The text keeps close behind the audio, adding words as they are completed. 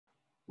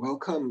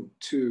Welcome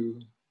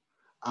to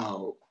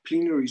our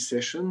plenary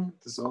session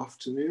this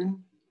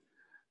afternoon.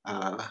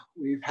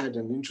 We've had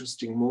an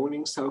interesting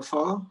morning so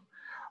far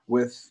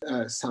with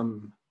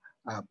some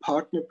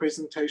partner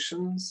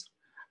presentations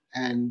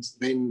and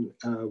then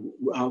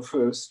our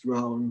first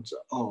round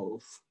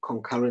of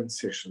concurrent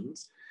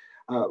sessions.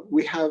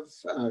 We have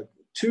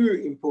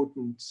two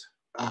important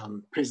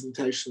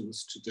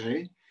presentations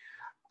today,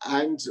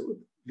 and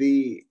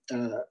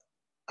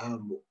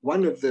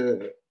one of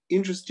the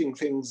interesting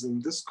things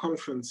in this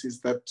conference is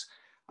that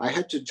I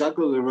had to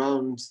juggle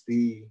around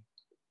the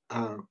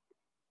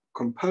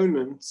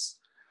components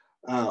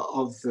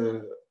of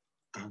the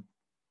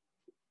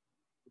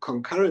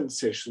concurrent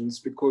sessions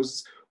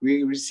because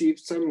we received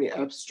so many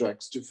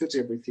abstracts to fit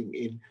everything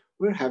in.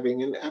 We're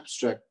having an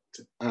abstract,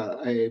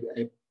 a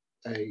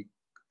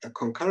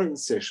concurrent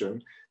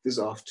session this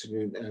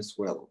afternoon as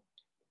well.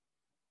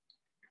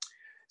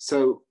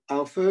 So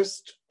our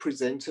first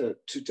presenter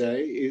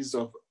today is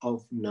of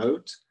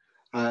note,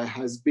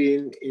 has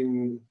been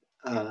in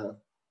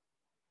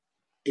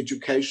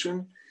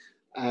education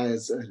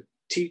as a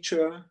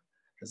teacher,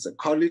 as a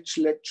college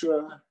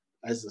lecturer,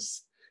 as a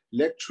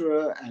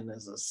lecturer and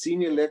as a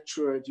senior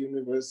lecturer at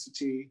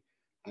university,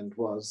 and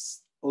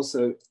was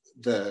also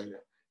the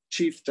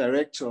chief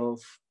director of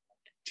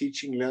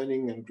teaching,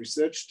 learning and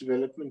research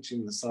development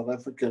in the South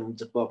African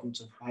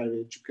Department of Higher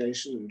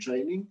Education and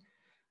Training,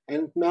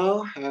 and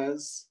now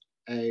has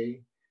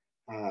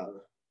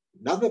another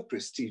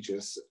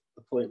prestigious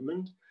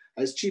appointment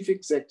as Chief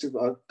Executive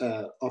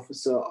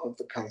Officer of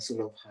the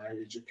Council of Higher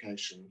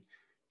Education,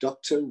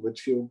 Dr.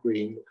 Whitfield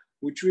Geen,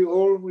 which we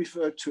all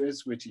refer to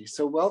as Whitty.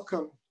 So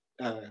welcome,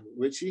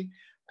 Whitty.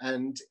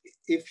 And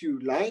if you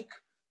like,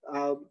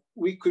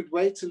 we could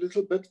wait a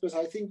little bit, but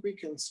I think we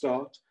can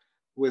start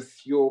with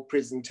your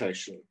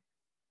presentation.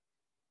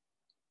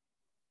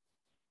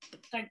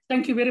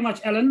 Thank you very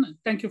much, Alan.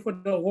 Thank you for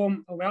the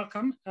warm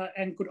welcome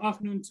and good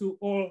afternoon to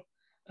all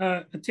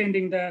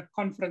attending the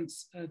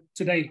conference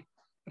today.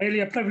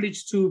 Really a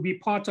privilege to be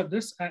part of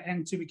this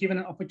and to be given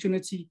an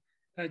opportunity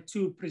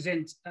to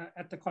present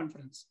at the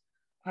conference.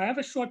 I have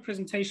a short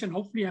presentation.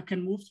 Hopefully I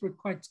can move through it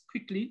quite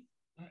quickly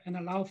and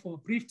allow for a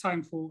brief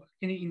time for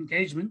any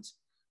engagement.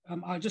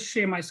 I'll just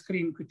share my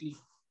screen quickly.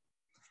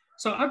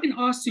 So I've been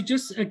asked to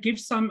just give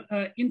some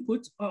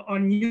input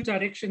on new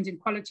directions in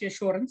quality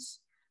assurance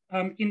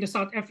in the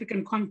South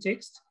African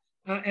context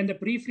and a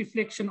brief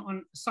reflection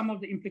on some of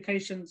the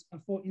implications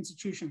for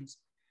institutions.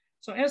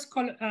 So as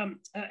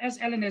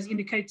Alan has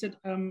indicated,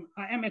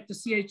 I am at the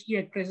CHE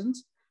at present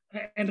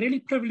and really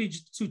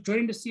privileged to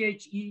join the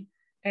CHE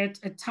at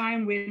a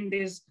time when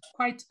there's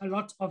quite a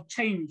lot of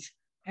change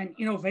and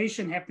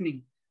innovation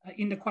happening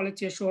in the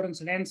quality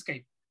assurance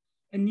landscape.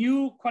 A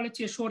new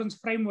quality assurance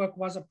framework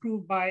was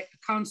approved by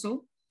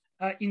Council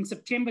in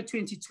September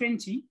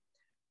 2020,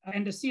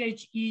 and the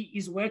CHE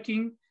is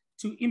working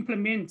to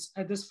implement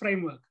this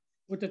framework,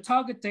 with the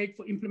target date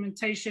for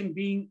implementation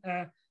being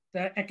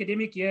the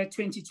academic year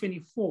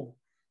 2024.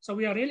 So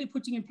we are really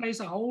putting in place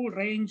a whole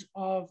range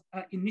of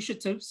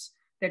initiatives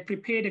that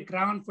prepare the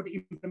ground for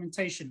the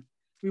implementation.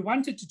 We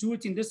wanted to do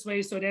it in this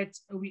way so that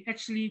we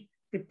actually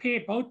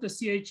prepare both the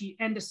CHE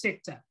and the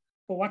sector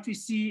for what we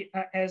see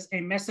as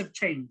a massive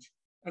change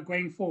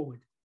going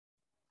forward.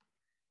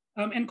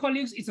 And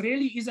colleagues, it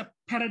really is a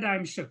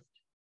paradigm shift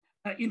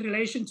in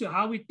relation to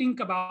how we think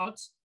about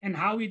and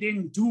how we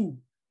then do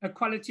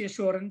quality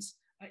assurance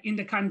in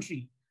the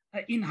country,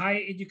 in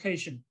higher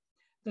education.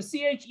 The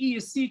CHE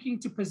is seeking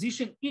to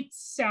position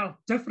itself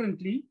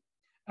differently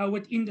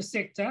within the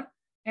sector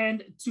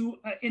and to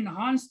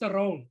enhance the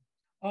role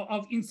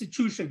of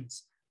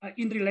institutions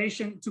in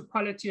relation to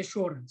quality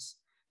assurance.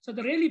 So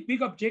the really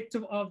big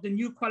objective of the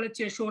new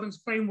quality assurance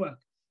framework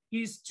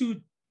is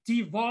to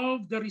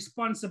devolve the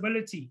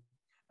responsibility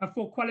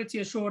for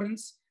quality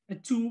assurance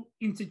to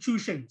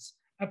institutions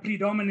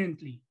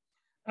predominantly.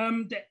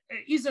 There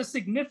is a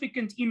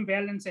significant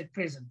imbalance at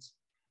present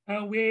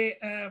where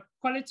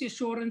quality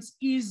assurance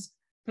is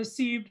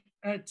perceived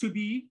to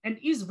be, and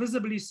is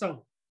visibly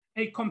so,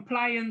 a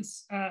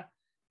compliance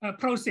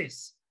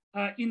process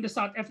in the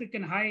South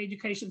African higher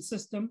education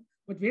system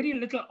with very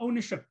little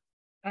ownership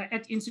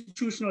at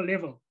institutional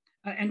level.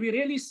 And we're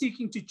really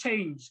seeking to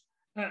change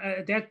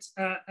that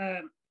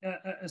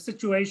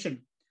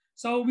situation.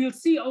 So we'll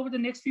see over the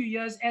next few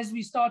years as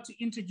we start to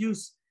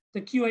introduce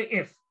the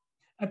QAF,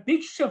 a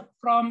big shift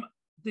from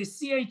the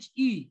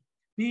CHE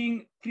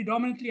being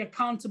predominantly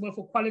accountable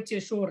for quality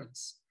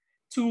assurance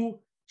to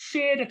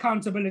shared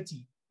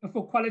accountability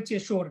for quality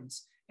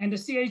assurance, and the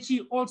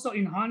CHE also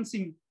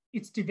enhancing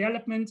its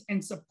development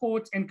and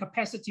support and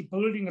capacity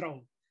building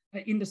role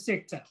in the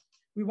sector.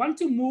 We want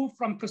to move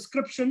from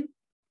prescription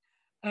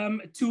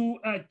to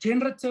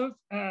generative,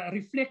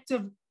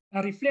 reflexive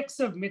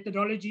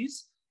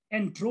methodologies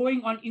and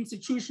drawing on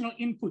institutional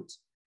input,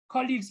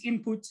 colleagues'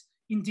 input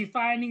in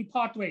defining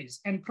pathways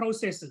and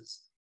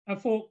processes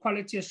for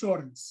quality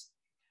assurance.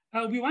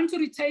 We want to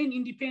retain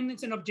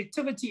independence and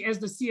objectivity as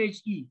the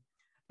CHE,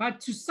 but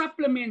to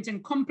supplement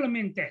and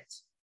complement that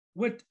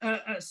with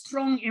a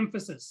strong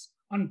emphasis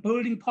on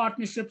building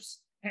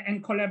partnerships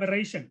and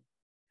collaboration.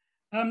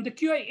 The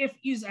QAF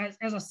is,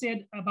 as I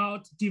said,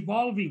 about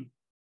devolving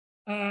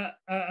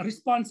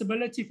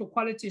responsibility for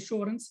quality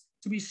assurance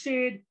to be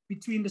shared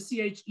between the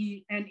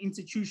CHE and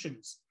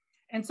institutions.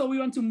 And so we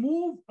want to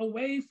move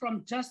away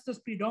from just this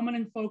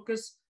predominant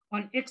focus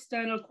on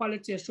external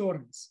quality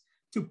assurance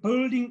to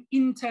building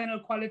internal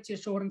quality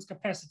assurance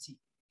capacity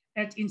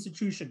at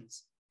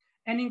institutions.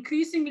 And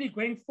increasingly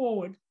going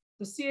forward,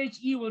 the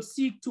CHE will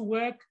seek to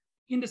work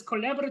in this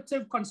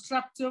collaborative,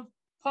 constructive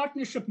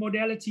partnership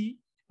modality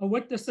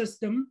with the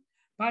system,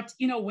 but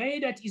in a way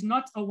that is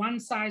not a one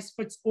size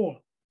fits all.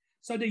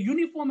 So the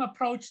uniform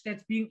approach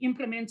that's being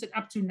implemented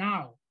up to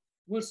now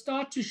will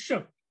start to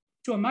shift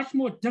to a much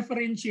more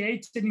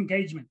differentiated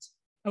engagement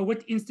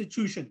with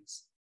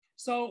institutions.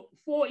 So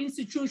for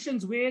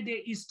institutions where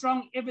there is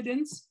strong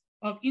evidence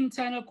of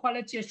internal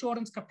quality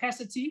assurance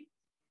capacity,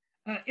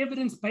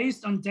 evidence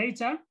based on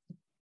data,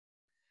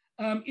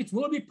 it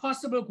will be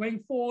possible going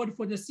forward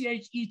for the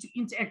CHE to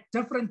interact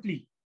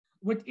differently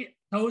with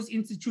those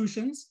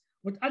institutions.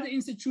 With other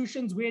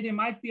institutions where there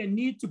might be a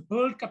need to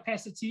build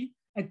capacity,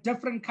 a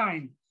different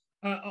kind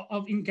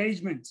of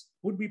engagement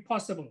would be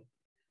possible.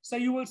 So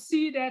you will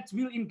see that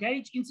we'll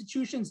engage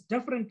institutions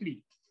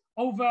differently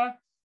over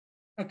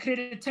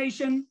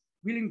accreditation.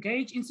 We'll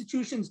engage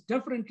institutions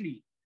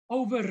differently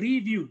over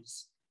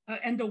reviews.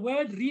 And the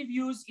word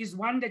reviews is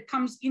one that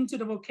comes into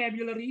the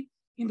vocabulary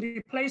in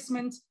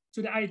replacement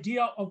to the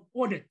idea of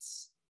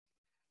audits.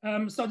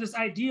 So this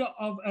idea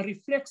of a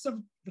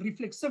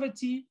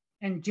reflexivity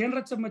and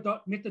generative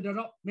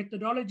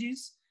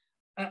methodologies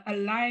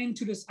align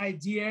to this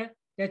idea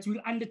that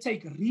we'll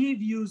undertake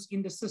reviews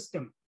in the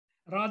system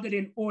rather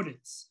than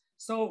audits.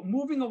 So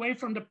moving away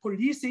from the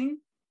policing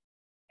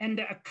and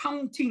the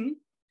accounting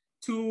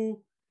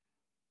to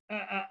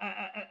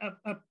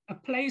a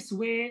place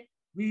where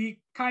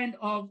we kind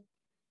of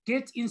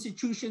get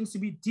institutions to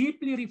be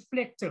deeply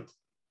reflective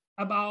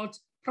about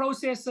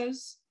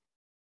processes,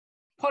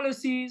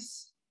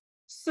 policies,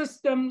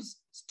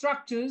 systems,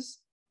 structures,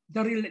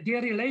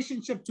 their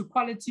relationship to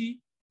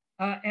quality,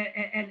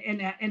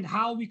 and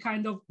how we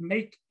kind of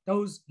make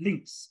those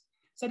links.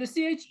 So the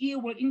CHE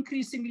will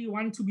increasingly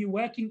want to be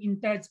working in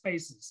third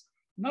spaces,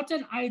 not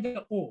an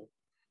either or,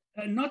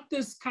 not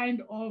this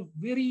kind of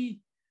very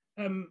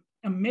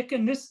a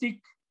mechanistic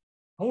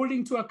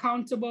holding to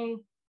accountable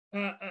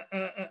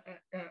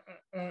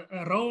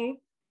role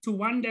to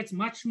one that's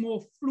much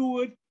more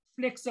fluid,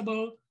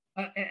 flexible,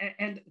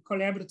 and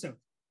collaborative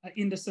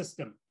in the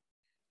system.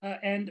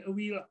 And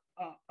we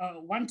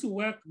want to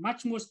work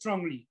much more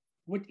strongly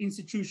with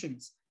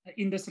institutions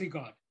in this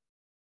regard.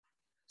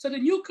 So the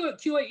new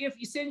QAF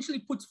essentially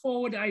puts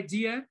forward the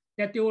idea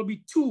that there will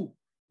be two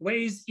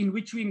ways in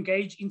which we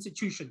engage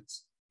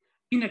institutions: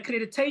 in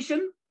accreditation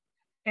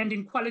and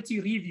in quality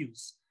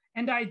reviews.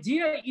 And the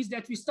idea is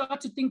that we start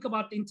to think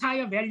about the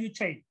entire value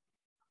chain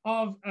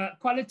of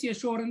quality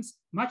assurance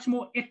much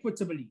more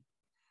equitably,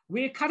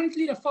 where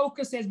currently the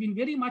focus has been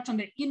very much on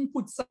the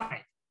input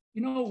side.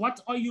 You know, what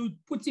are you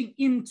putting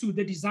into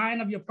the design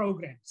of your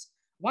programs?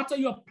 What are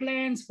your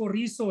plans for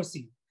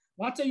resourcing?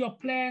 What are your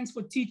plans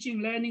for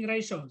teaching learning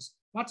ratios?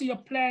 What are your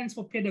plans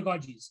for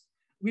pedagogies?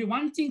 We're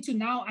wanting to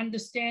now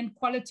understand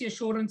quality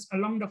assurance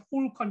along the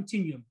full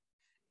continuum: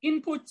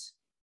 input,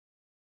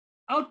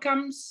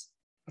 outcomes,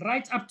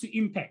 right up to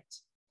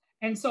impact.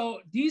 And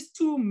so these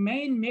two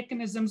main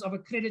mechanisms of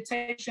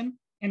accreditation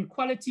and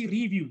quality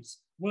reviews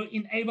will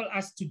enable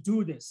us to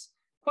do this.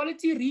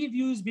 Quality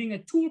reviews being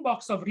a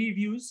toolbox of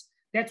reviews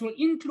that will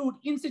include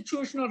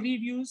institutional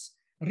reviews,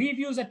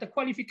 reviews at the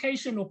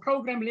qualification or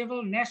program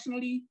level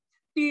nationally,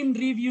 themed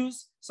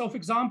reviews. So for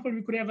example,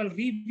 we could have a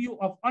review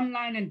of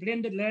online and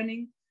blended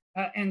learning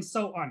and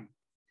so on.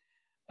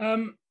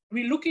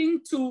 We're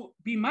looking to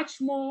be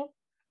much more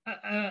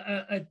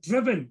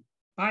driven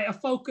by a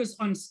focus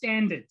on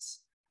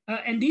standards.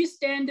 And these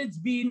standards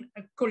being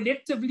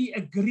collectively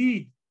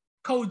agreed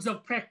codes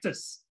of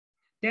practice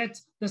that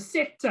the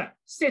sector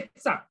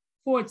sets up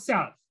for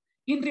itself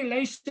in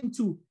relation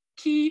to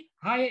key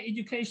higher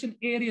education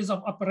areas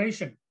of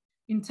operation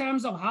in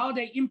terms of how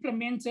they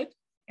implement it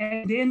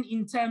and then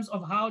in terms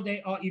of how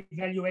they are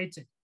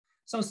evaluated.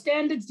 So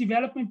standards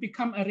development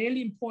become a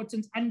really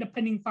important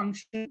underpinning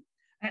function,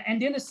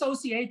 and then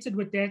associated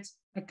with that,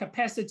 a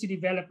capacity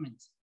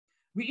development.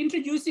 We're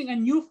introducing a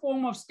new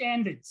form of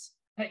standards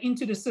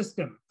into the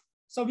system.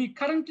 So we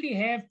currently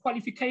have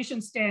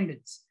qualification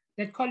standards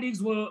that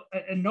colleagues will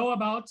know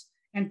about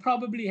and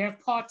probably have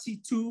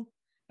party to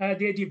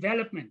their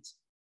development.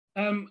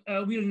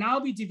 We'll now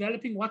be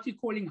developing what we're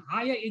calling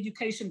higher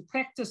education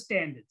practice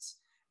standards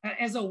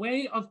as a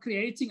way of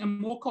creating a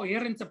more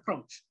coherent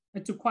approach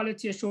to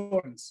quality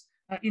assurance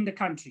in the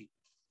country.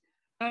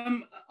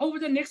 Over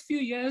the next few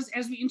years,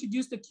 as we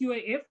introduce the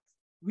QAF,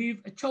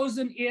 we've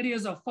chosen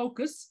areas of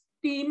focus,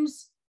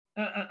 themes,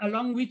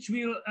 along which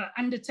we'll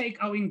undertake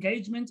our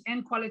engagement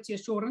and quality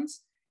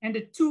assurance. And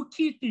the two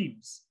key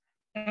themes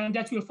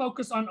that we'll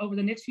focus on over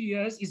the next few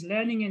years is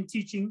learning and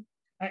teaching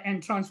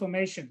and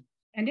transformation.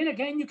 And then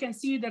again, you can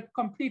see the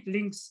complete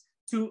links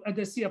to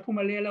the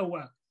Siyaphumelela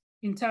work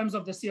in terms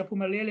of the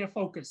Siyaphumelela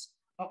focus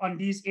on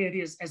these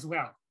areas as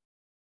well.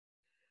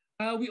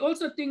 We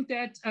also think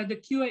that the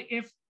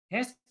QAF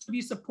has to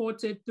be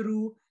supported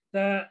through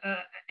the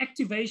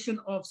activation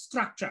of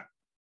structure.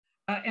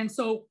 And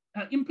so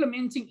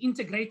implementing,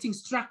 integrating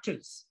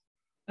structures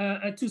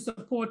to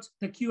support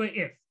the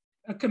QAF.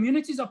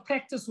 Communities of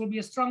practice will be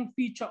a strong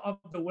feature of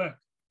the work.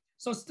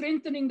 So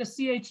strengthening the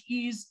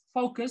CHE's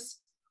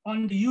focus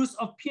on the use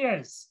of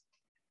peers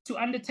to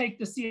undertake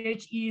the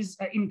CHE's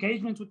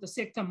engagement with the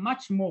sector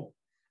much more,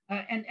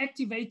 and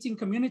activating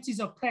communities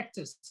of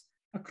practice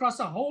across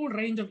a whole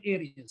range of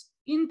areas,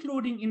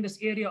 including in this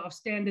area of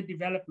standard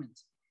development.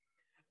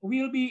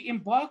 We'll be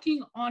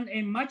embarking on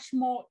a much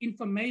more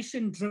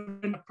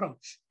information-driven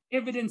approach,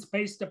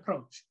 evidence-based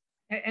approach.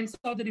 And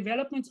so the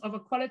development of a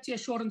quality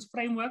assurance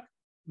framework,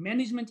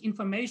 management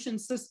information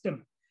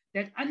system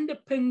that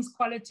underpins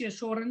quality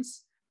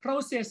assurance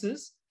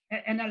processes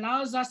and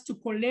allows us to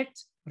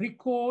collect,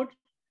 record,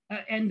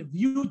 and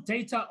view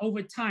data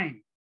over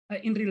time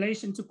in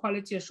relation to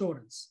quality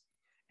assurance.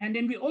 And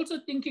then we're also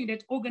thinking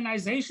that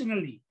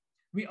organizationally,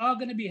 we are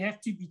going to have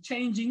to be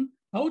changing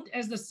both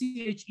as the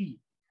CHE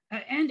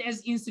and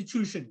as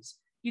institutions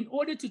in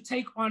order to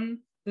take on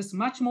this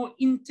much more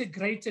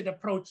integrated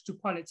approach to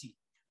quality,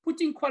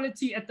 putting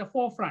quality at the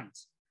forefront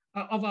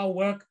of our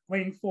work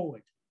going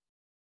forward.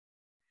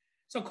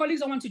 So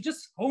colleagues, I want to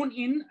just hone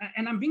in,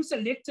 and I'm being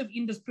selective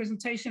in this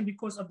presentation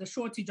because of the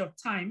shortage of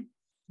time.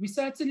 We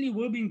certainly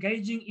will be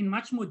engaging in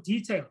much more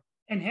detail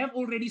and have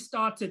already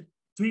started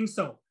doing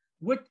so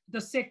with the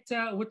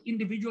sector, with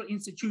individual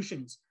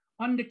institutions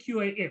on the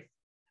QAF.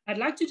 I'd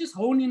like to just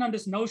hone in on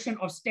this notion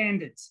of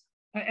standards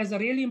as a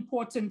really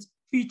important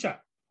feature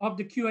of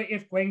the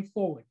QAF going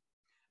forward.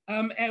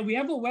 We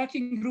have a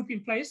working group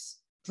in place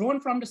drawn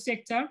from the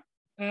sector,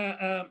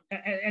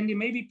 and there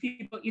may be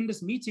people in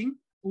this meeting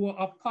who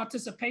are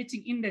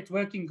participating in that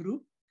working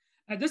group.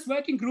 This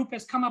working group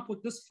has come up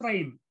with this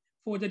frame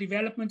for the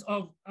development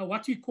of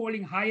what we're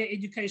calling higher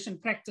education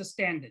practice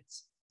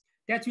standards,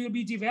 that we'll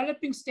be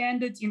developing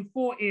standards in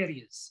 4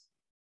 areas,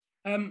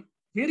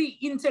 very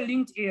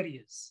interlinked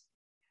areas.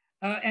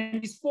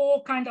 And these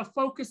 4 kind of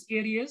focus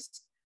areas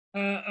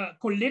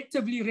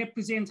collectively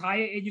represent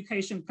higher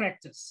education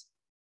practice.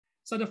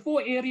 So the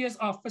 4 areas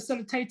are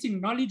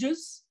facilitating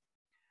knowledges,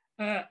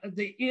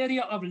 the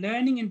area of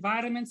learning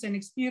environments and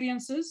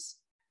experiences,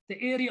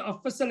 the area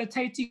of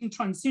facilitating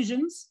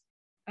transitions,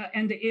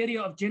 and the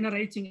area of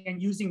generating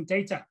and using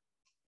data.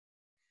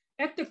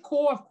 At the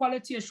core of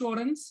quality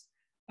assurance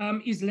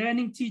is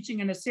learning,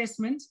 teaching, and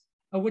assessment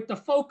with the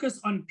focus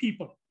on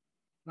people,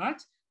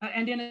 right?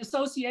 And then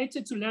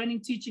associated to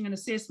learning, teaching, and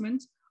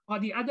assessment are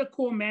the other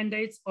core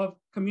mandates of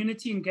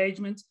community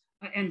engagement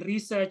and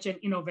research and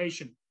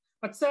innovation.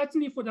 But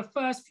certainly for the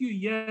first few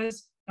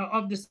years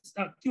of this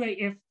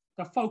QAF,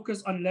 the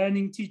focus on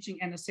learning, teaching,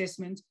 and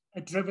assessment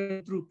are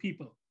driven through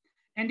people.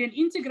 And then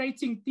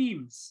integrating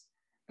themes,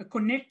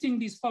 connecting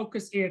these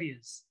focus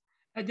areas,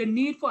 the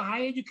need for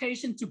higher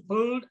education to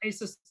build a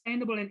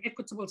sustainable and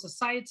equitable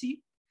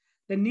society,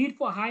 the need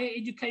for higher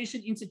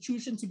education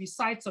institutions to be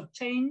sites of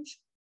change.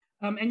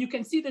 And you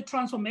can see the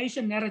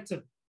transformation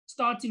narrative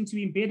starting to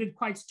be embedded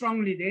quite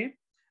strongly there,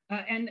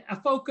 and a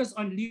focus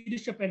on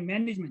leadership and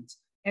management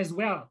as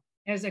well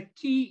as a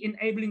key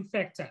enabling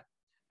factor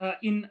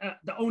in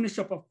the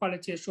ownership of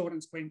quality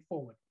assurance going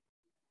forward.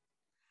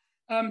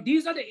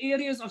 These are the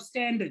areas of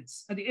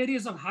standards, the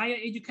areas of higher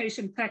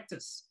education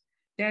practice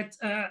that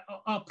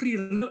are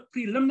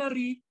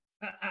preliminary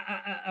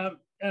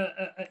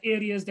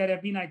areas that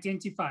have been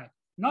identified.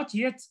 Not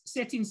yet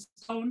set in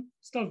stone,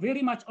 still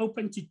very much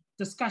open to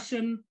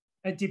discussion,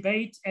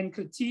 debate, and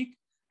critique.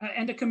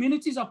 And the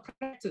communities of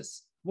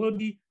practice will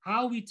be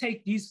how we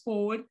take these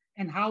forward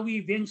and how we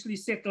eventually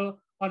settle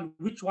on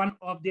which one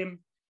of them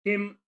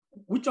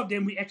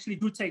we actually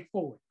do take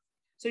forward.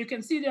 So you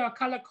can see they are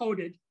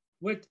color-coded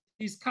with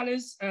these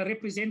colors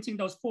representing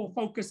those 4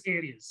 focus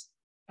areas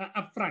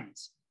up front,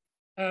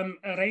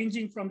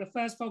 ranging from the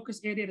first focus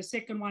area, the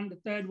second one, the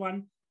third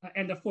one,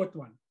 and the 4th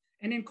one.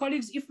 And then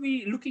colleagues, if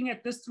we're looking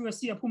at this through a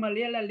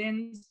Siyaphumelela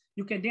lens,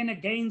 you can then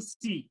again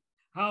see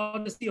how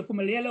the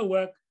Siyaphumelela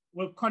work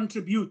will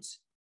contribute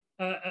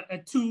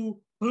to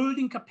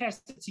building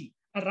capacity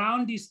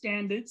around these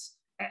standards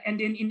and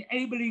then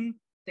enabling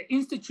the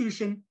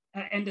institution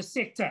and the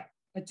sector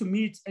to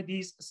meet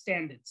these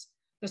standards.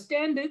 The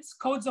standards,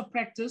 codes of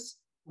practice,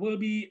 will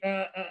be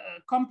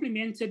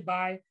complemented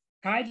by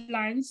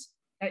guidelines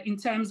in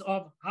terms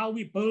of how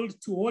we build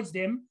towards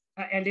them,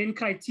 and then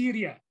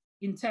criteria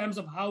in terms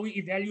of how we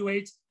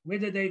evaluate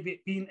whether they've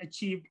been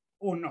achieved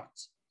or not.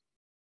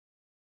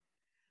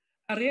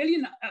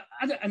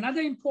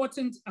 Another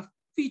important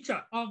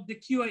feature of the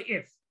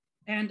QAF,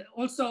 and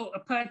also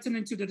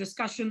pertinent to the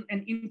discussion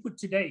and input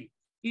today,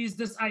 is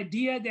this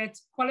idea that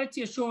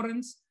quality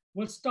assurance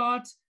will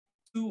start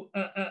to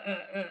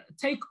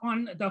take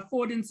on the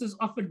affordances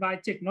offered by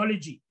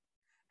technology.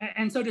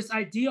 And so this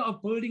idea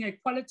of building a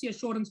quality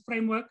assurance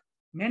framework,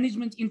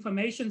 management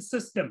information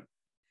system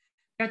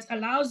that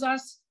allows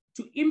us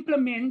to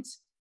implement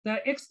the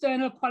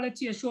external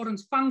quality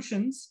assurance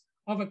functions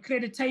of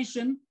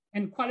accreditation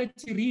and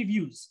quality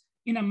reviews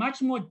in a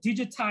much more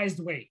digitized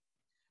way.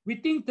 We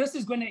think this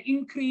is going to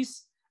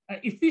increase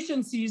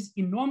efficiencies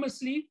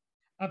enormously,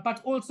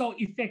 but also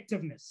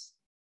effectiveness.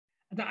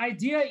 The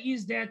idea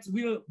is that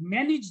we'll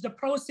manage the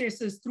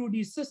processes through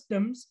these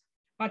systems,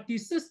 but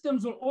these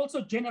systems will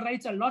also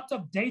generate a lot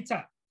of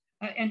data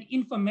and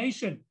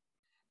information.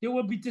 There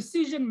will be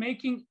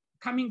decision-making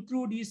coming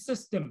through these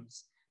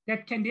systems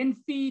that can then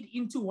feed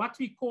into what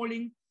we're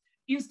calling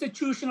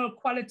institutional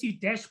quality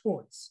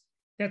dashboards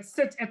that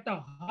sit at the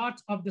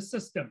heart of the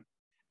system.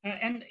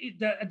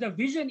 The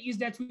vision is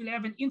that we'll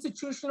have an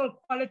institutional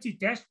quality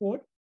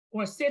dashboard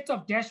or a set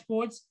of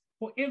dashboards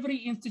for every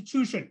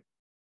institution.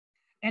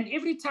 And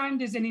every time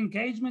there's an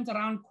engagement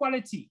around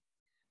quality,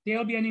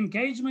 there'll be an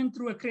engagement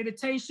through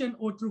accreditation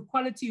or through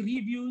quality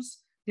reviews.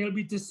 There'll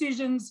be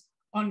decisions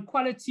on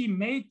quality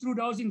made through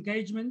those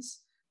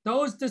engagements.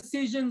 Those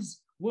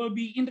decisions will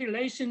be in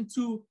relation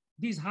to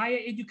these higher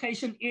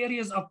education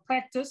areas of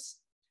practice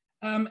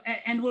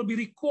and will be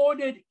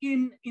recorded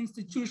in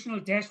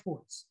institutional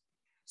dashboards.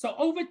 So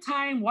over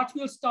time, what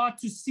we'll start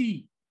to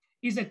see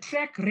is a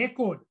track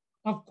record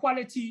of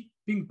quality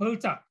being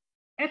built up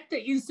at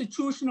the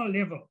institutional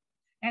level.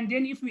 And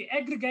then if we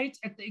aggregate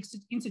at the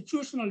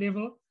institutional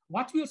level,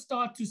 what we'll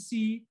start to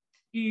see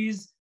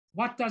is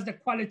what does the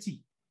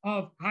quality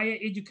of higher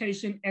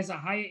education as a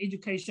higher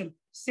education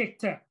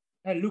sector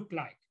look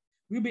like.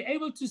 We'll be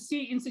able to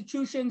see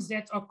institutions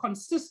that are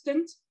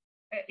consistent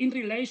in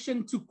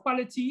relation to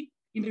quality,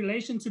 in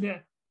relation to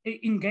the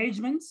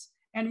engagements,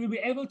 and we'll be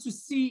able to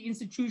see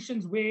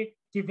institutions where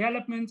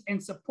development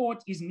and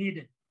support is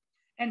needed.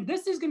 And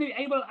this is going to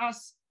enable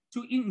us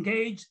to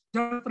engage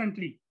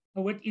differently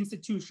with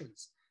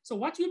institutions. So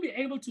what you'll be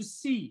able to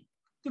see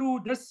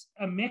through this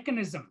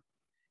mechanism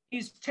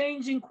is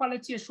changing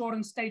quality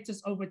assurance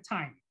status over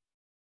time.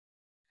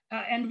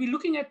 And we're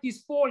looking at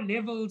these 4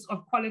 levels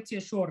of quality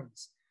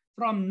assurance,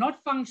 from not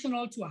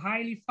functional to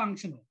highly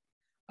functional.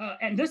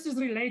 And this is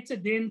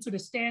related then to the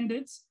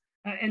standards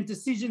and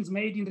decisions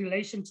made in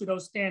relation to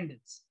those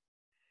standards.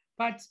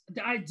 But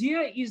the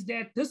idea is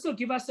that this will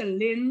give us a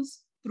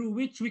lens through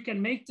which we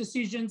can make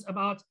decisions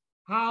about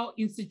how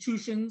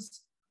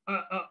institutions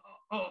are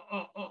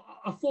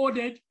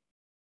afforded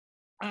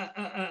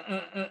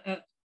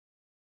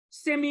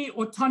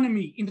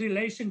semi-autonomy in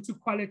relation to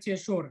quality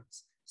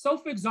assurance. So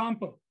for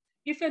example,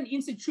 if an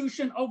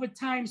institution over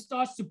time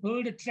starts to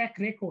build a track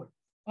record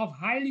of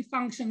highly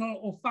functional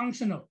or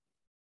functional,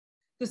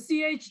 the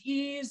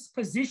CHE's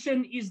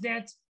position is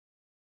that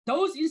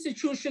those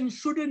institutions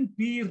shouldn't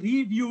be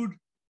reviewed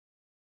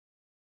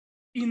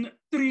in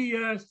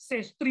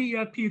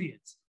 3-year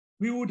periods.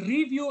 We would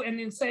review and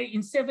then say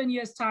in 7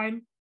 years'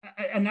 time,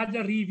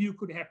 another review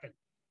could happen.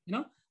 You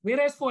know?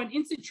 Whereas for an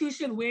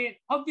institution where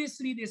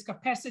obviously there's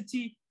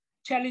capacity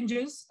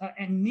challenges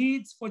and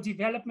needs for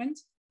development,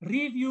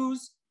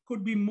 reviews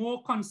could be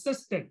more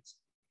consistent.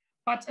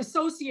 But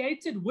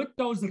associated with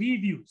those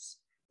reviews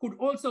could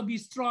also be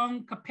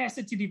strong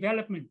capacity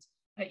development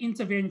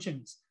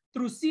interventions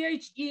through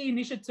CHE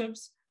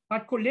initiatives,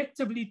 but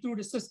collectively through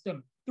the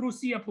system, through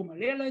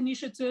Siyaphumelela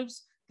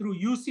initiatives, through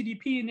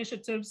UCDP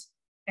initiatives,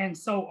 and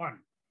so on.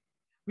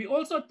 We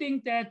also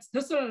think that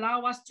this will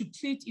allow us to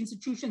treat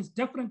institutions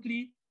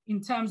differently in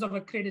terms of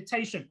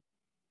accreditation.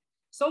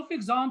 So for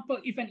example,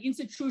 if an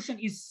institution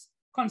is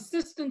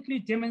consistently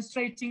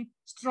demonstrating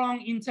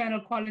strong internal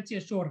quality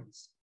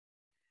assurance,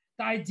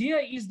 the idea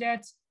is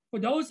that for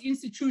those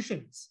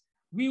institutions,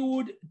 we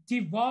would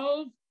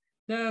devolve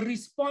the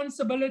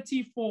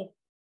responsibility for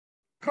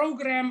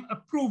program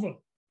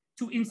approval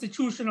to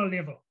institutional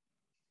level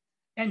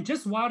and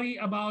just worry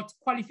about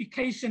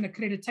qualification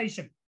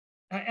accreditation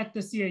at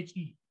the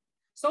CHE.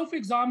 So for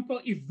example,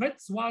 if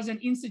WITS was an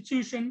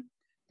institution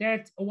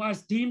that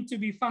was deemed to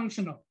be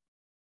functional,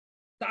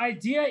 the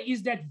idea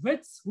is that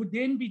WITS would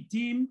then be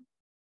deemed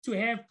to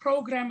have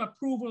program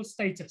approval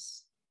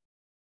status.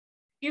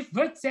 If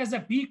WITS has a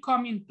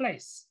BCom in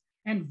place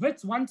and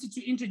WITS wanted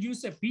to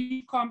introduce a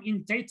BCom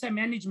in data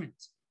management,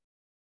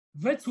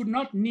 WITS would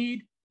not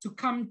need to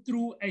come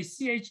through a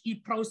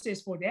CHE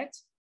process for that.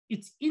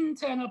 Its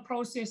internal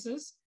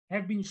processes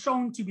have been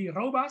shown to be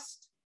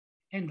robust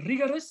and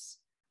rigorous,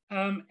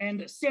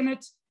 and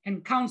Senate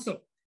and Council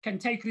can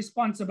take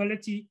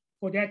responsibility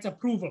for that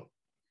approval.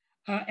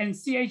 And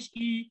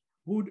CHE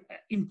would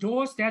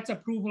endorse that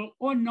approval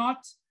or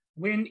not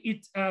when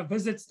it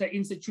visits the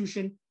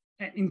institution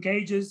and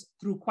engages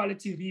through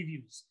quality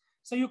reviews.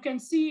 So you can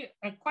see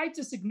quite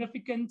a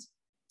significant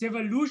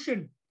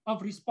devolution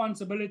of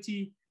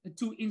responsibility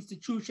to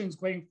institutions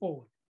going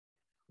forward.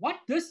 What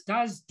this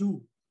does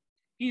do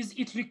is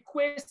it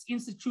requests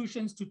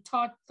institutions to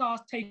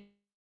start taking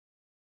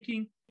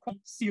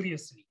quality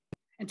seriously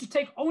and to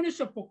take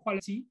ownership for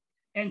quality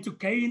and to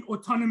gain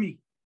autonomy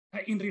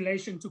in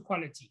relation to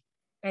quality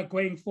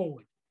going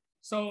forward.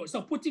 So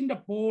putting the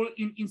ball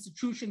in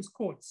institutions'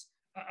 courts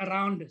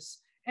around us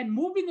and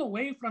moving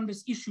away from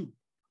this issue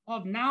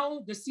of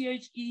now the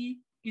CHE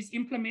is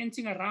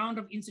implementing a round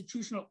of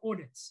institutional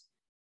audits,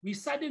 we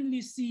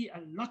suddenly see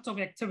a lot of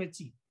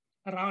activity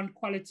around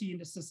quality in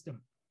the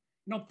system.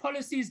 You know,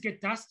 policies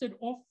get dusted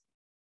off,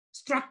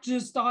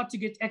 structures start to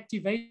get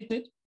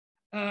activated,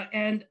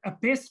 and a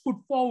best foot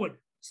forward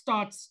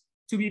starts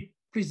to be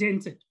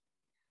presented.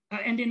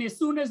 And then as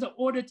soon as the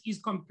audit is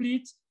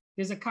complete,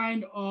 there's a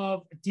kind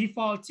of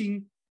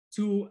defaulting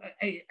to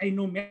a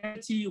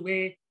normality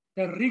where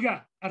the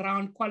rigor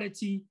around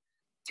quality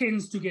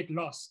tends to get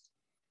lost.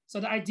 So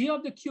the idea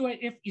of the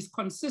QAF is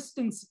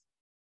consistency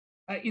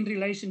in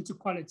relation to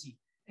quality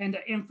and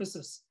the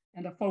emphasis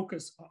and the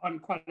focus on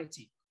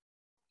quality.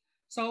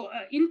 So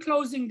in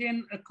closing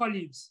then,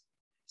 colleagues,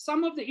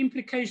 some of the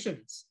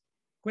implications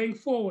going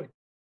forward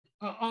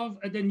of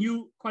the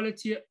new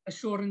quality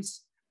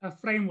assurance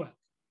framework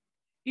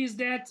is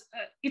that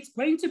it's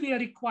going to be a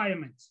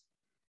requirement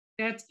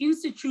that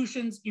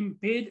institutions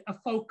embed a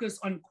focus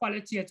on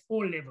quality at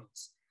all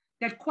levels,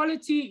 that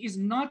quality is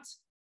not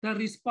the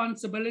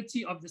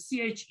responsibility of the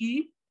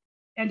CHE,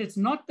 and it's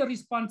not the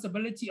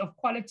responsibility of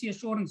quality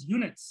assurance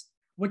units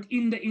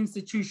within the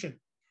institution.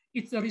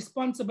 It's the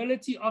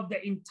responsibility of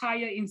the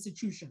entire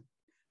institution,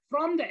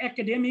 from the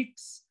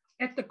academics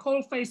at the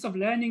coalface of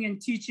learning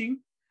and teaching,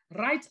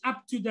 right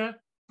up to the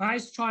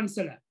vice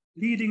chancellor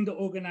leading the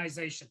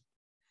organization.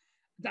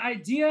 The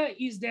idea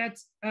is that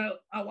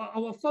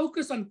our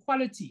focus on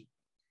quality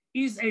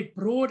is a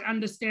broad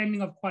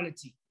understanding of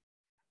quality.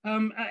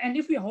 And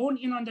if we hone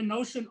in on the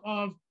notion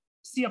of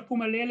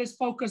Siyaphumelela's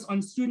focus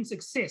on student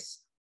success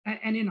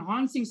and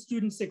enhancing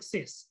student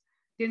success,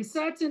 then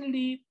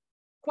certainly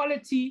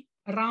quality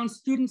around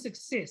student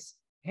success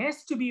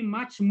has to be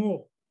much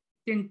more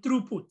than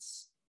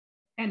throughputs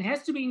and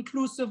has to be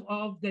inclusive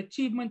of the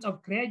achievement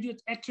of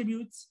graduate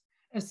attributes,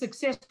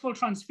 successful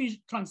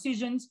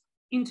transitions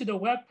into the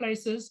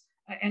workplaces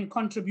and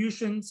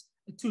contributions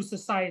to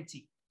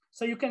society.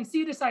 So you can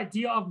see this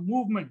idea of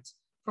movement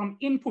from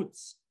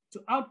inputs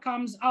to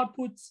outcomes,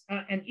 outputs,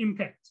 and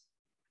impact.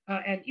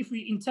 And if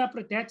we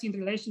interpret that in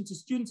relation to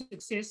student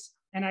success,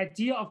 an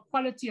idea of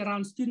quality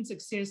around student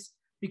success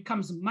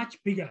becomes much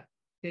bigger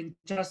than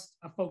just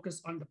a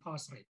focus on the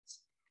pass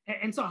rates.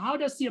 And so how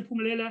does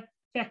Siyaphumelela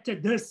factor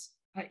this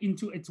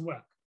into its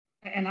work?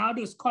 And how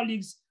does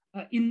colleagues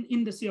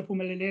in the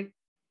Siyaphumelela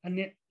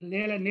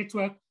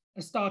network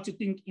start to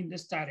think in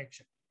this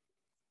direction?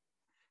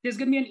 There's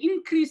going to be an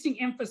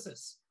increasing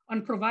emphasis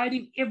on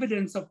providing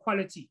evidence of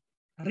quality,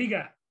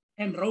 rigor,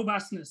 and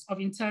robustness of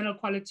internal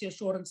quality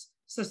assurance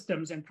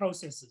systems and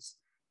processes,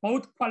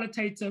 both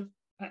qualitative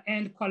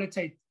and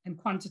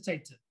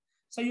quantitative.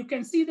 So you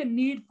can see the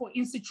need for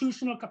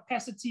institutional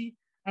capacity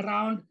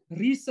around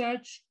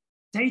research,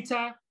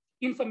 data,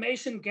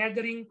 information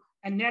gathering,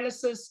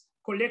 analysis,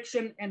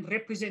 collection, and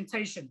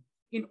representation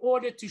in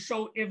order to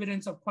show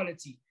evidence of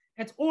quality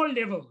at all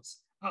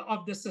levels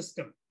of the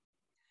system.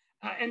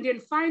 And then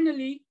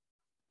finally,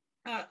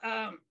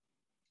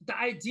 the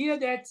idea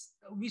that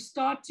we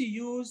start to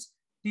use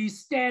these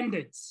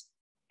standards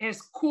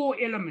as core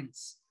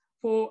elements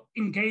for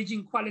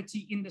engaging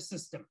quality in the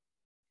system.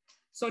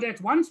 So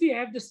that once we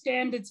have the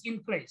standards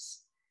in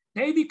place,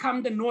 they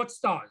become the North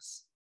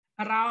Stars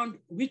around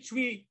which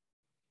we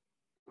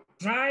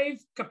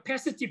drive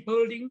capacity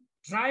building,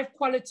 drive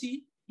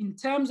quality in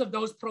terms of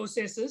those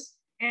processes,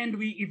 and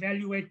we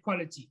evaluate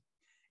quality.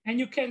 And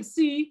you can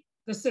see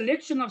the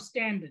selection of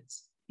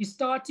standards is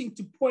starting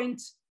to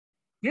point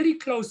very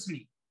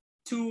closely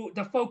to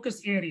the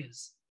focus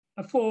areas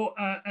for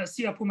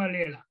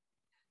Siyaphumelela.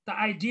 The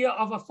idea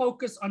of a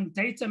focus on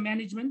data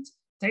management,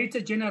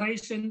 data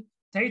generation,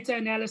 data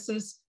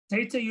analysis,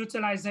 data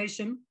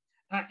utilization,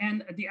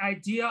 and the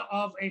idea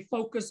of a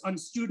focus on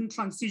student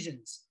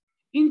transitions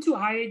into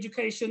higher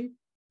education,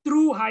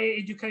 through higher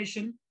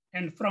education,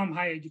 and from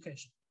higher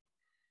education.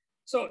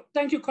 So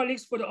thank you,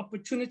 colleagues, for the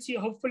opportunity.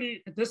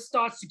 Hopefully this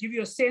starts to give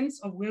you a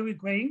sense of where we're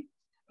going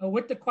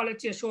with the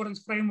quality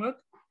assurance framework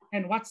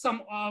and what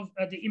some of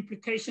the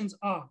implications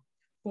are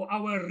for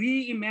our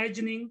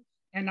reimagining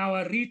and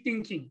our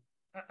rethinking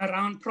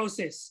around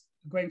process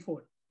going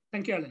forward.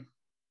 Thank you, Alan.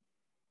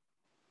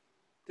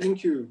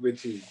 Thank you,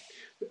 Whitty.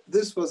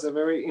 This was a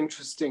very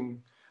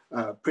interesting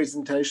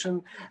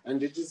presentation,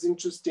 and it is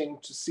interesting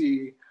to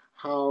see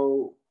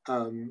how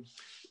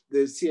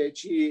the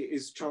CHE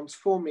is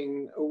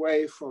transforming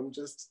away from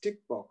just tick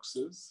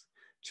boxes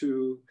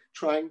to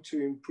trying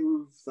to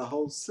improve the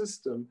whole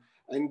system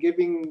and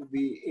giving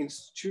the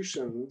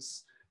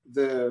institutions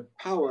the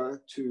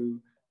power to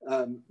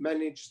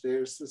manage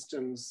their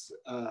systems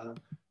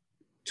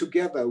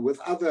together with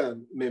other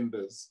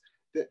members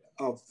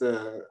of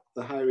the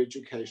higher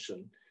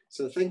education.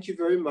 So thank you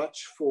very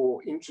much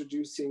for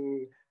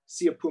introducing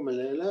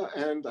Siyaphumelela,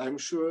 and I'm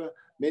sure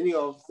many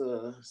of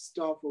the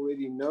staff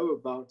already know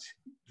about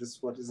this,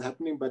 what is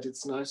happening, but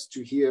it's nice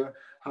to hear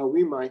how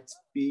we might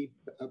be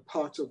a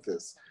part of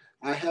this.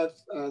 I have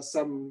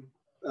some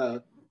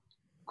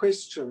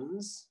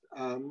questions.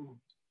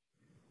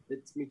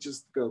 Let me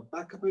just go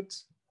back a bit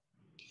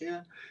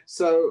here.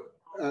 So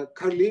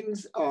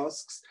Carleen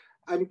asks,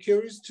 I'm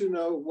curious to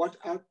know what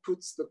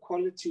outputs the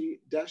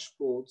quality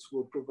dashboards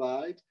will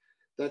provide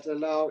that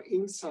allow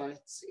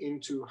insights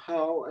into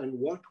how and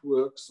what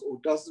works or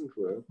doesn't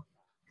work.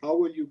 How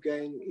will you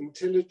gain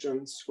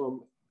intelligence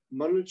from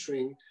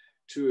monitoring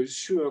to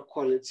assure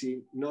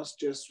quality, not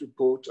just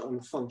report on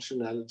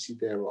functionality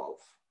thereof?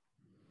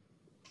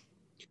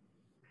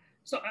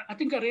 So I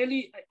think a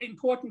really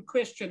important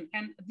question,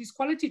 and these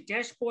quality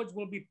dashboards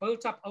will be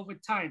built up over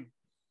time.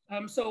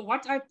 So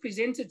what I've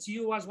presented to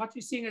you was what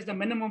we're seeing as the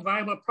minimum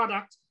viable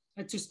product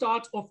to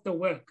start off the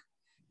work.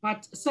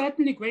 But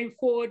certainly going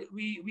forward,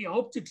 we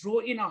hope to draw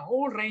in a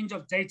whole range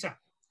of data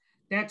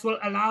that will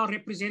allow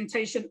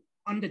representation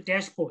on the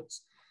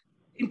dashboards.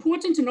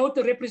 Important to note,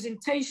 the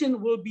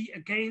representation will be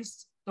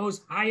against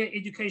those higher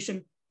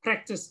education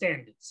practice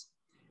standards.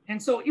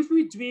 And so if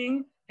we're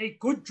doing a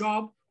good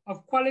job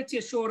of quality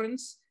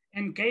assurance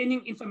and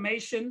gaining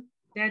information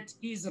that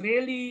is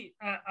really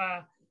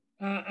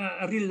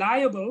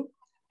reliable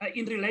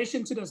in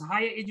relation to those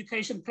higher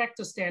education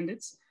practice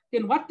standards,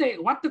 then what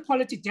the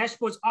quality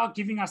dashboards are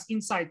giving us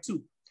insight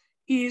to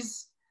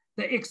is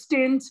the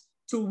extent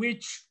to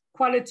which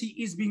quality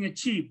is being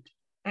achieved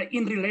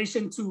in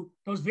relation to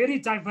those very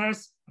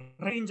diverse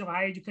range of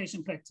higher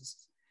education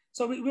practices.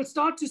 So we will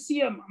start to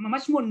see a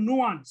much more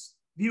nuanced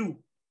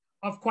view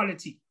of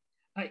quality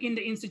in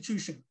the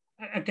institution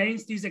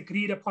against these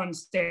agreed upon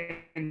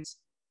standards.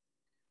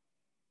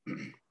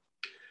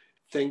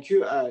 Thank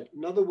you.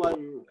 Another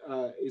one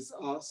is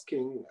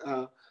asking,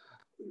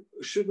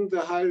 shouldn't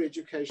the higher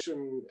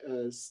education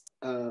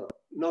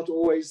not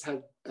always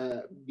have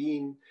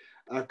been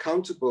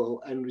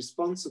accountable and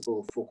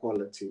responsible for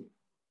quality?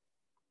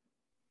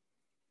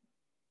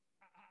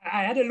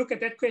 I had a look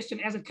at that question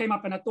as it came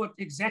up, and I thought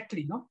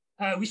exactly, no?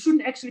 We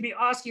shouldn't actually be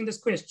asking this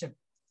question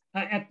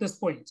at this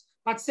point.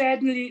 But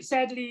sadly,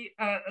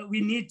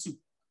 we need to,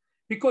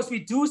 because we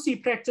do see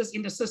practice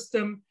in the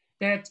system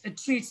that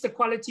treats the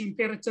quality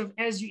imperative,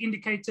 as you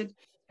indicated,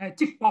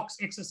 tick box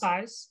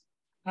exercise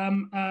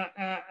and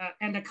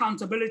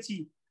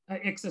accountability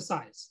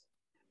exercise.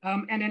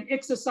 And an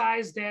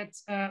exercise that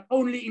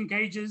only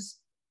engages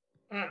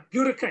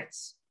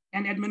bureaucrats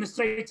and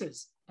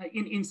administrators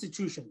in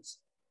institutions.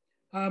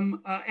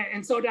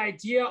 And so the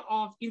idea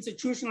of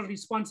institutional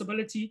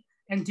responsibility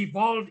and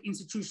devolved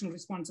institutional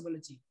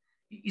responsibility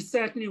is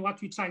certainly what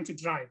we're trying to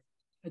drive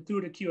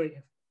through the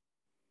QAF.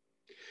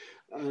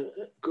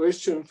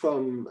 Question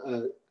from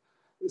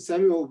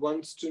Samuel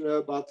wants to know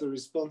about the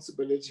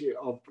responsibility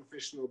of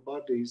professional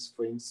bodies,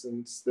 for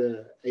instance,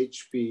 the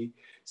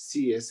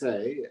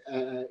HPCSA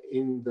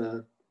in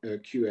the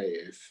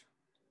QAF.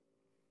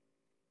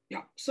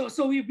 Yeah,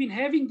 so we've been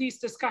having these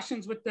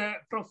discussions with the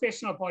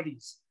professional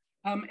bodies.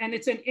 And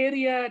it's an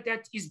area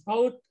that is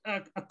both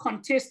a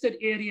contested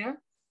area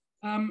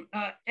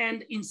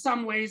and in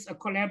some ways a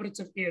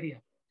collaborative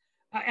area.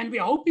 And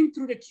we're hoping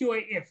through the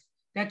QAF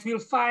that we'll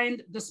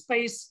find the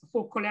space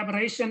for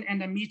collaboration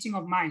and a meeting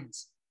of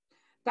minds.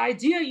 The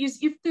idea is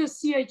if the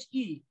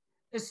CHE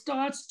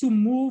starts to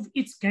move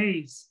its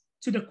gaze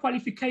to the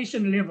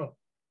qualification level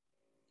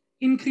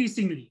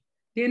increasingly,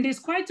 then there's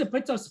quite a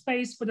bit of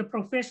space for the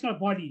professional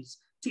bodies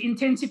to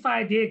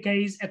intensify their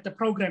gaze at the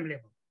program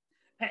level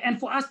and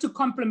for us to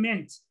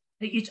complement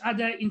each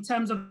other in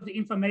terms of the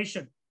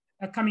information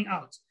coming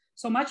out.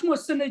 So much more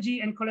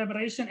synergy and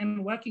collaboration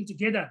and working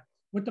together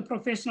with the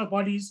professional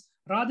bodies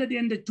rather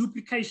than the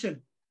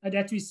duplication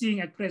that we're seeing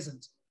at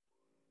present.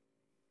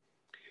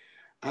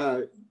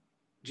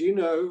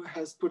 Gino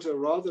has put a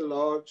rather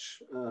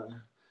large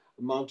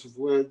amount of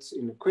words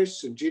in a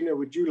question. Gino,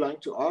 would you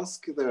like to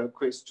ask the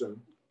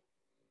question?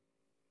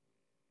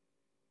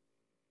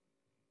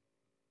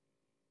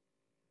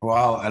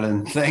 Wow,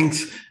 Alan,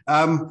 thanks.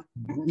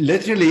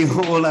 Literally,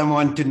 all I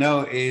want to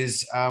know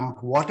is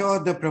what are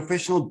the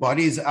professional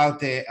bodies out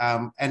there,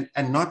 and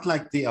not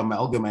like the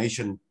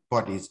amalgamation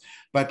bodies,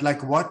 but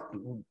like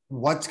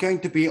what's going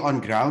to be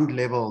on ground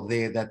level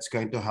there that's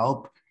going to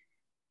help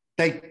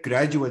take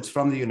graduates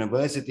from the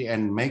university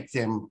and make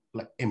them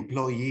like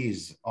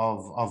employees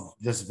of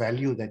this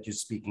value that you're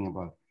speaking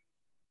about?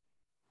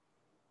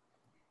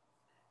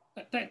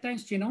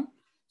 Thanks, Gino.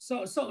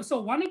 So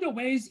one of the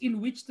ways in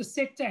which the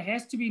sector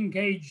has to be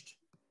engaged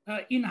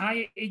in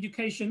higher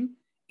education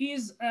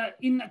is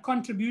in a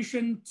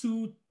contribution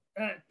to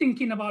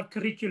thinking about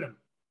curriculum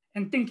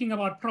and thinking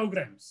about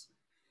programs.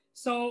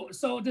 So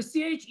the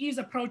CHE's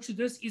approach to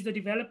this is the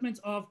development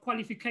of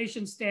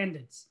qualification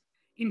standards,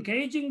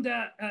 engaging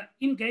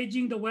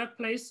the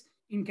workplace,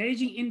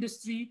 engaging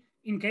industry,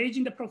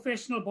 engaging the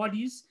professional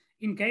bodies,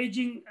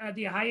 engaging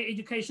the higher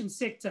education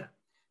sector,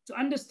 to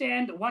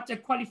understand what a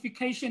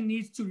qualification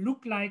needs to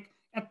look like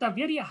at the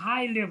very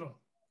high level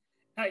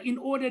in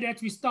order that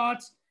we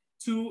start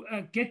to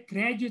get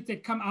graduates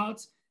that come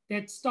out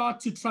that start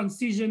to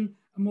transition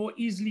more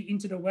easily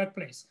into the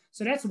workplace.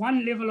 So that's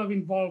one level of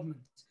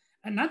involvement.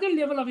 Another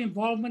level of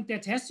involvement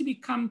that has to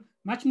become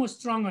much more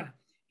stronger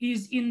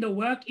is in the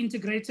work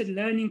integrated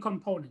learning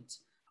component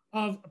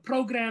of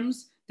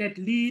programs that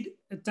lead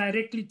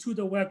directly to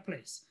the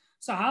workplace.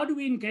 So how do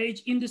we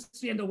engage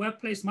industry and the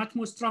workplace much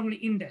more strongly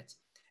in that?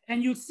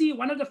 And you'll see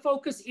one of the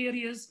focus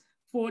areas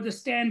for the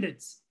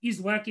standards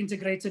is work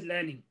integrated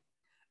learning,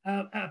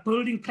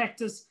 building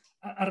practice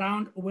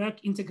around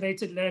work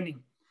integrated learning.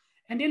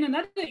 And then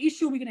another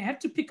issue we're going to have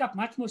to pick up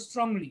much more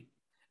strongly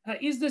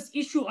is this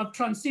issue of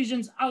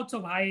transitions out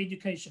of higher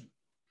education.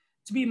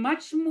 To be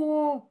much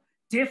more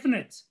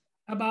definite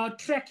about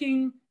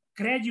tracking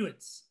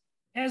graduates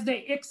as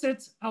they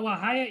exit our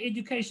higher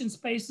education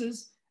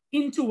spaces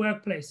into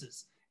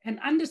workplaces and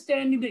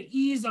understanding the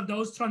ease of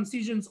those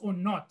transitions or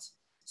not,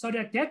 so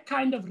that that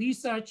kind of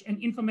research and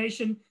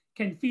information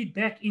can feed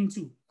back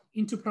into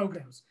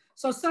programs.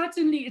 So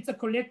certainly it's a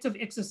collective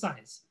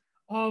exercise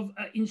of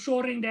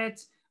ensuring that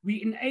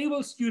we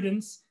enable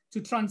students to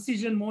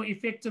transition more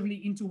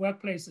effectively into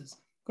workplaces.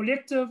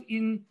 Collective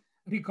in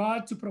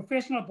regard to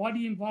professional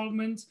body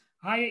involvement,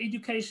 higher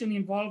education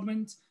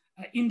involvement,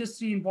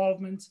 industry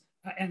involvement,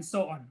 and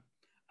so on.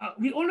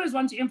 We always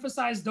want to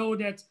emphasize, though,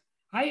 that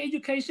higher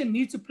education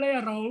needs to play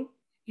a role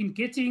in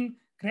getting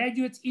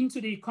graduates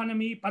into the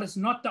economy, but it's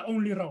not the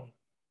only role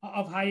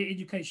of higher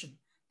education,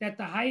 that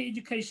the higher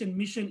education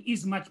mission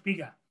is much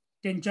bigger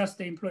than just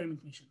the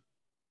employment mission.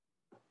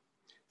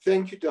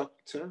 Thank you,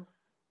 Dr.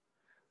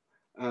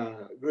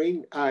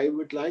 Green. I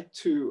would like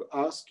to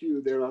ask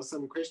you, there are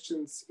some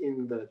questions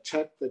in the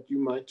chat that you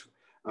might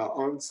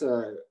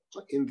answer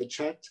in the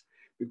chat,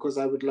 because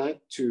I would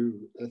like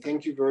to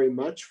thank you very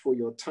much for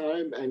your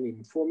time and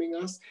informing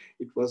us.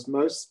 It was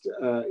most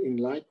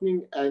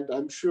enlightening, and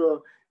I'm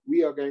sure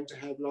we are going to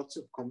have lots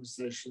of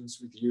conversations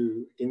with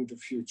you in the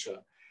future.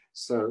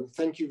 So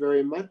thank you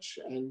very much.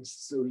 And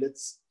so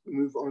let's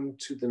move on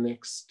to the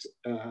next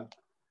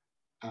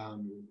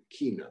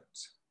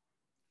keynote.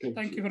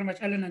 Thank you very much,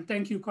 Ellen, and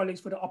thank you, colleagues,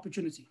 for the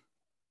opportunity.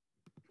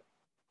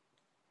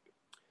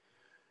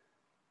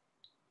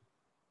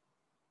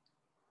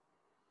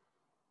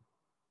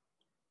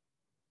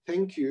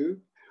 Thank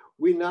you.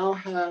 We now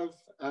have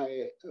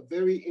a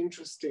very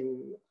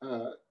interesting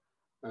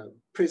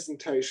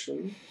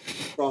presentation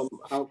from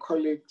our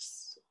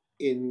colleagues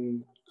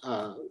in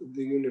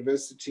the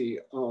University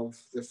of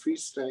the Free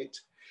State.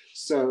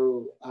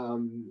 So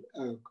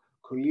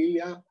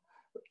Corlia,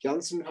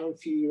 Janse,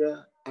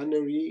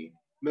 Annari,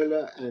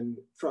 Muller, and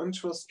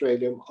Francois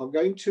Strydom are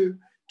going to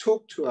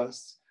talk to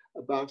us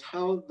about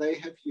how they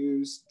have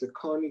used the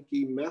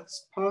Carnegie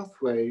Math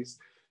Pathways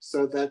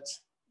so that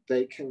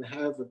they can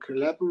have a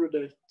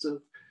collaborative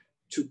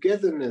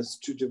togetherness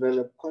to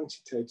develop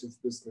quantitative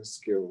business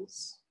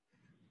skills.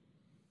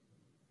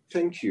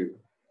 Thank you.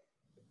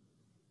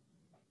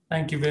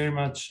 Thank you very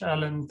much,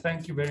 Alan.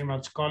 Thank you very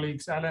much,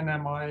 colleagues. Alan,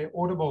 am I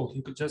audible?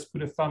 You could just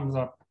put a thumbs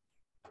up.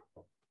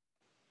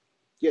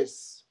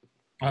 Yes.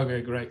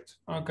 Okay, great.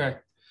 Okay.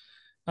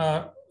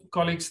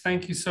 Colleagues,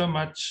 thank you so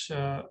much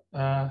for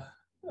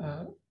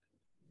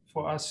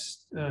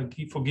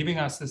giving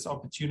us this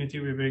opportunity.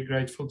 We're very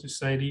grateful to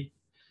Sadie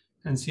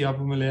and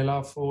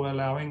Siyaphumelela for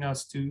allowing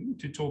us to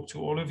talk to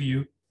all of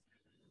you.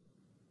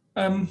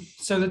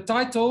 So the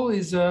title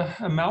is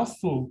a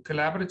mouthful: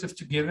 Collaborative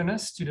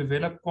Togetherness to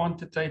Develop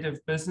Quantitative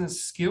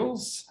Business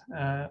Skills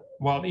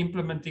while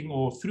implementing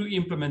or through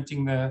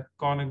implementing the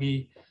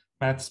Carnegie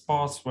Math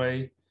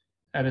Pathway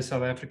at a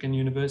South African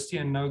university,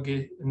 and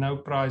no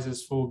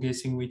prizes for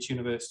guessing which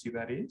university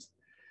that is.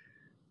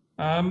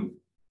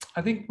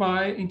 I think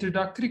my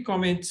introductory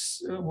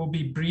comments will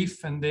be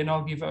brief, and then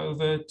I'll give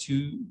over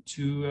to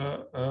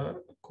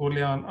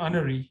Corlia and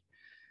Annari.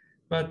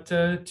 But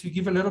to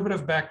give a little bit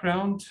of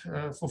background,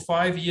 for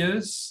 5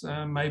 years,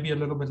 maybe a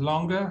little bit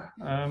longer,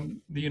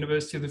 the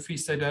University of the Free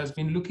State has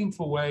been looking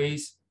for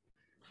ways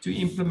to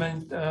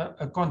implement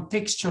a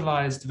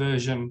contextualized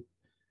version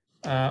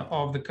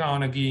of the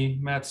Carnegie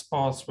Math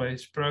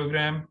Pathways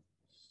program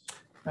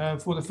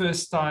for the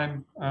first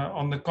time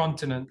on the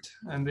continent.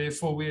 And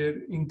therefore,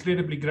 we're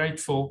incredibly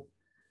grateful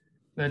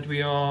that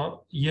we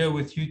are here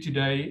with you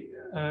today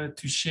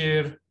to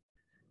share,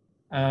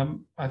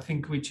 I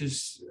think, which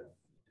is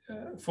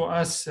for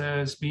us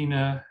has been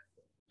an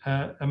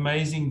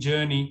amazing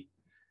journey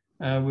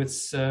with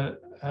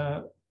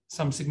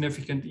some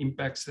significant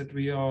impacts that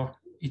we are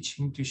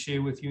itching to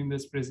share with you in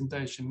this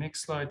presentation.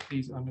 Next slide,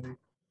 please, Annari.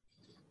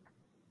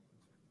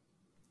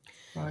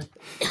 Right.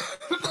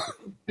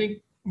 I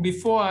think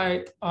before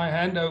I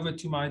hand over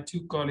to my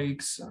two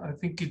colleagues, I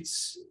think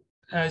it's,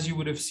 as you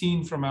would have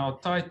seen from our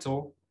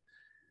title,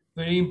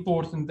 very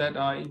important that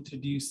I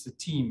introduce the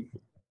team.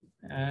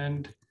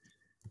 And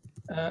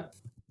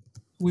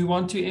we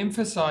want to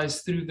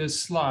emphasize through this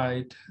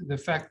slide the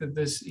fact that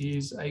this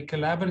is a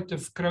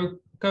collaborative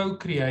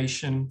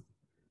co-creation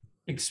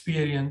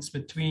experience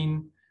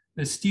between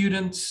the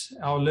students,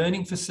 our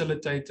learning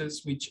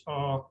facilitators, which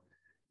are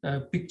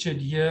pictured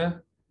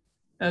here,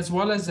 as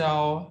well as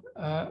our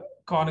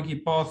Carnegie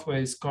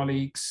Pathways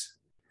colleagues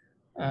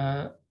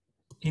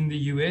in the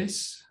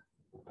US.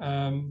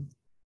 And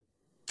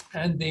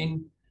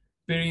then,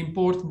 very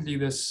importantly,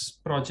 this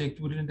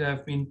project wouldn't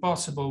have been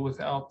possible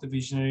without the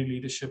visionary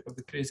leadership of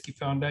the Kresge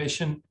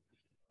Foundation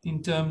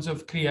in terms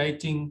of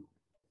creating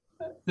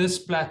this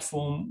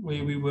platform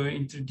where we were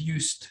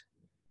introduced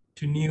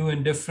to new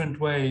and different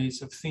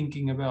ways of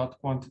thinking about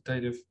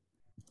quantitative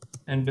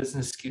and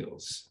business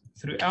skills.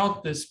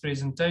 Throughout this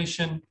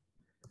presentation,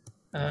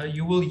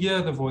 you will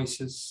hear the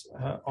voices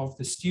of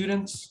the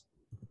students.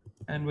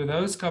 And with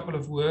those couple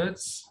of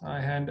words,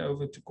 I hand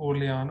over to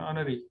Corlia and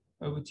Annari.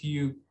 Over to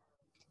you.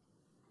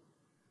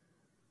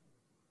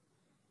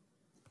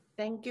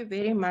 Thank you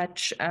very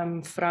much,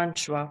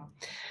 Francois.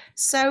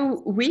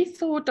 So we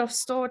thought of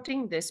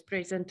starting this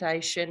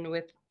presentation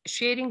with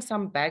sharing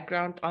some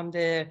background on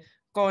the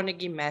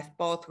Carnegie Math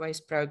Pathways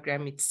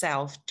program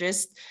itself,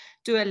 just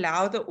to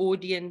allow the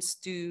audience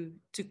to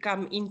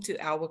come into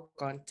our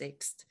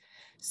context.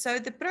 So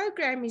the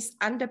program is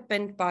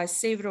underpinned by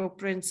several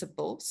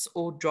principles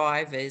or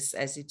drivers,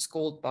 as it's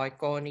called by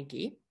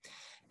Carnegie.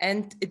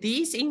 And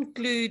these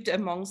include,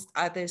 amongst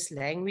others,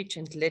 language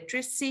and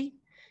literacy.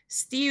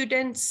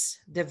 Students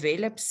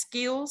develop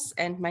skills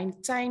and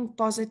maintain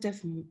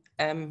positive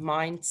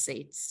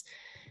mindsets.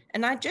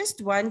 And I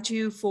just want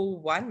you for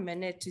 1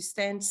 minute to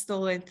stand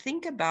still and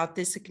think about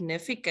the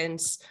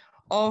significance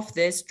of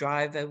this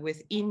driver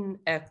within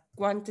a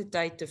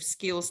quantitative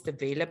skills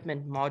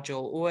development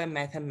module or a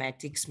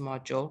mathematics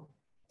module.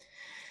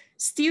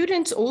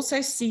 Students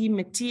also see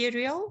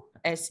material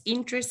as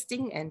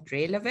interesting and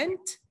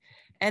relevant.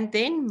 And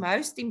then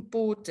most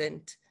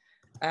important,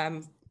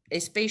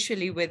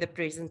 especially with the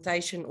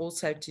presentation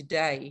also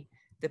today,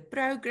 the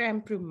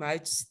program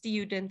promotes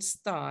students'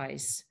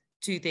 ties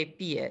to their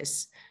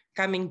peers,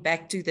 coming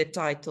back to the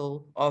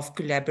title of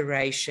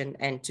collaboration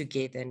and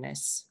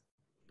togetherness.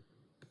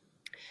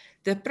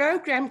 The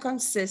program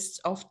consists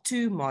of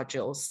 2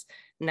 modules,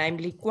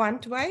 namely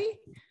Quantway,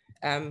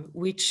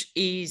 which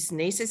is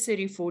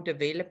necessary for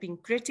developing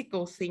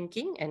critical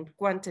thinking and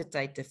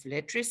quantitative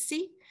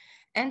literacy,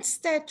 and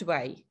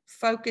Statway,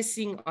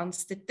 focusing on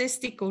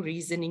statistical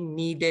reasoning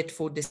needed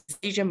for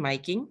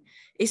decision-making,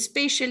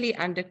 especially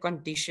under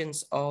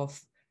conditions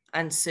of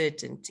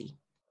uncertainty.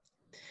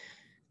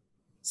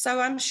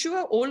 So I'm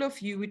sure all of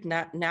you would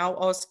now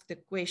ask the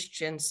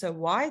question, so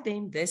why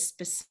then this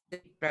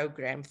specific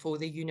program for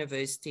the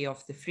University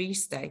of the Free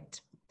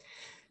State?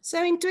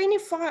 So in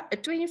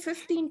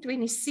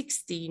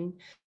 2015-2016,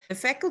 the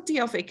Faculty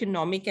of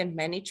Economic and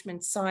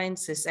Management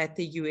Sciences at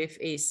the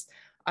UFS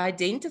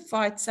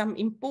identified some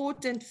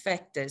important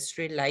factors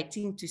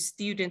relating to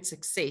student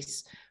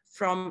success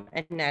from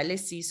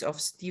analysis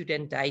of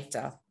student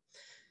data.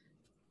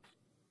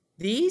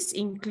 These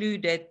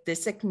included the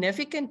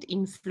significant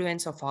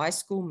influence of high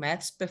school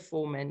maths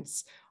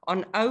performance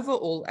on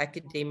overall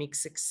academic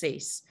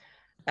success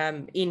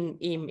in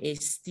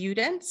MS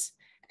students,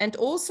 and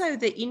also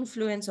the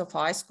influence of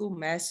high school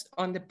maths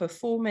on the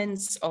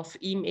performance of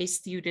MS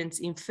students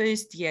in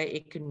first-year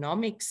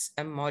economics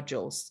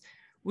modules,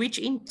 which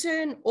in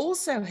turn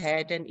also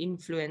had an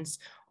influence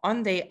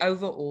on their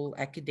overall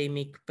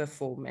academic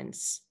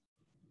performance.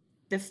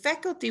 The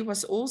faculty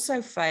was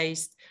also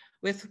faced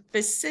with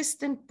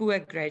persistent poor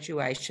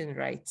graduation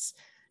rates,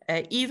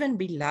 even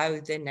below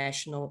the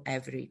national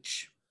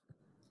average.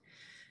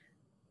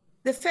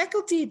 The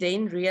faculty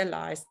then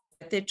realized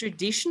that the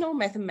traditional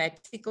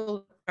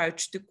mathematical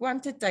approach to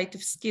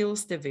quantitative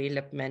skills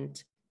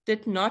development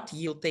did not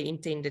yield the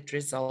intended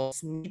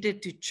results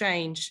needed to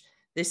change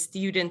the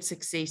student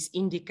success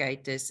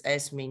indicators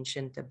as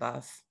mentioned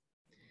above.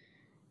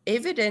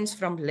 Evidence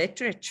from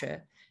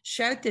literature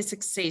showed the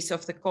success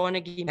of the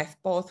Carnegie Math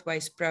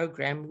Pathways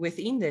program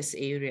within this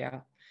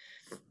area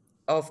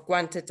of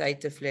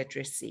quantitative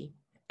literacy,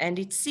 and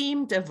it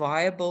seemed a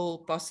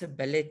viable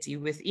possibility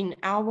within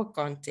our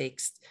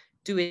context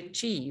to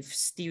achieve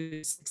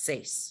student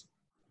success.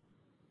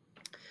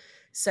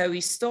 So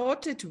we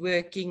started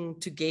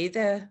working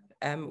together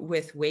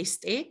with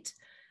WestEd,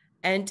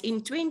 and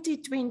in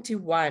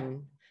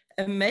 2021,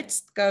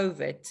 amidst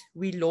COVID,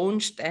 we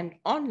launched an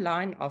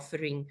online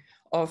offering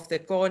of the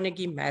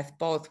Carnegie Math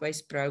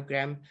Pathways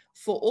program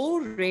for all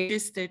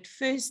registered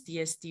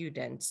first-year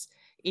students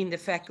in the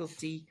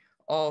Faculty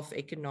of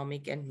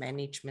Economic and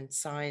Management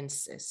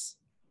Sciences.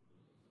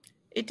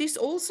 It is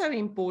also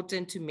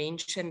important to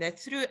mention that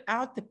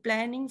throughout the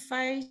planning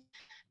phase,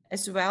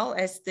 as well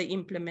as the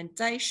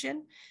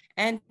implementation,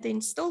 and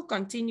then still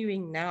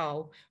continuing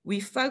now, we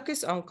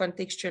focus on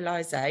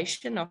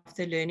contextualization of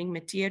the learning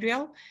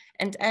material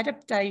and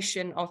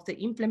adaptation of the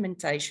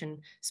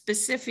implementation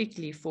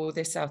specifically for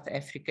the South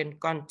African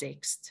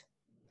context.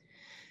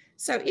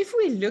 So if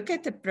we look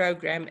at the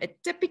program, a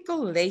typical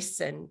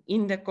lesson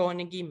in the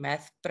Carnegie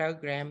Math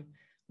program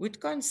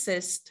would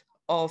consist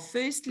of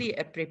firstly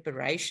a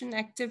preparation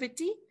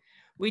activity,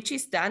 which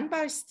is done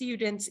by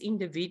students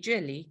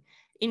individually,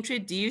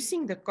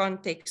 introducing the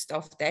context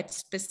of that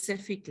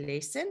specific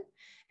lesson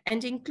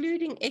and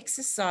including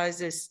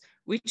exercises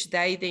which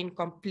they then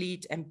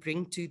complete and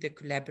bring to the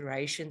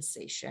collaboration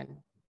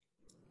session.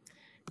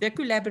 The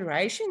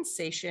collaboration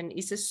session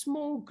is a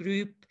small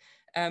group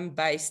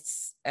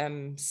based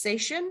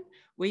session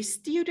where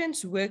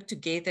students work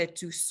together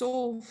to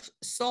solve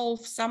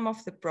some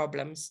of the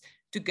problems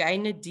to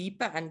gain a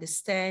deeper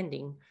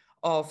understanding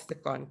of the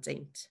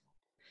content.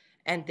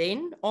 And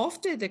then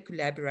after the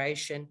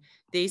collaboration,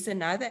 there's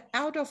another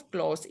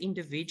out-of-class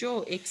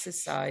individual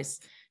exercise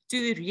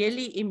to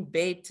really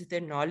embed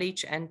the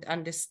knowledge and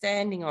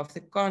understanding of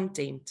the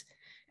content,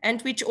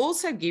 and which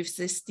also gives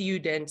the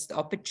students the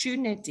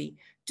opportunity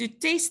to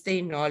test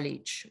their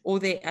knowledge or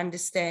their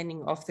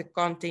understanding of the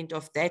content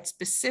of that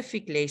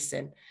specific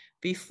lesson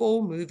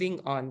before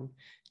moving on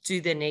to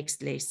the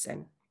next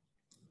lesson.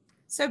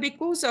 So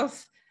because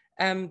of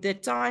the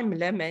time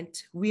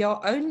limit, we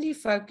are only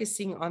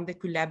focusing on the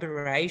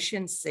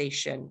collaboration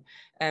session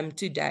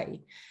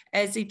today,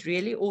 as it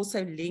really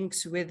also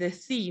links with the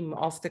theme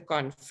of the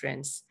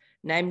conference,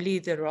 namely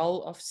the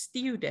role of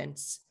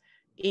students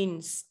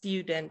in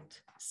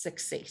student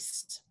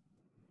success.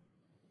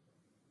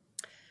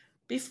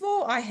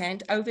 Before I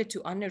hand over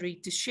to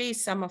Annari to share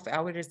some of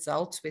our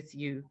results with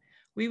you,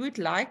 we would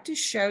like to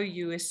show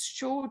you a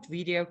short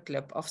video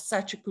clip of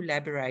such a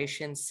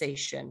collaboration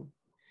session.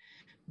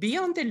 Be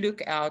on the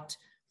lookout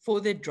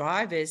for the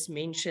drivers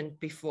mentioned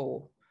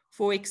before.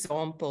 For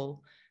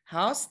example,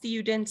 how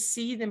students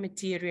see the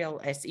material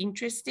as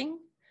interesting,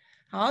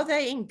 how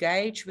they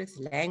engage with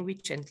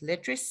language and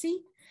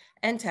literacy,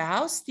 and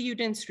how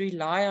students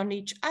rely on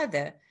each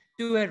other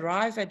to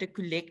arrive at a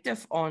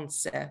collective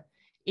answer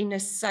in a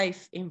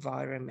safe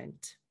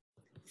environment.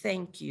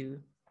 Thank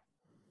you.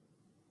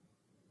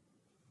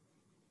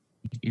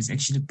 Is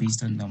actually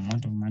based on the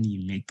amount of money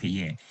you make per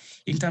year.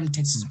 Income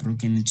tax is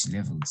broken into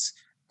levels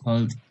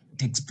called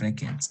tax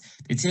brackets.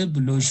 The table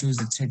below shows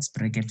the tax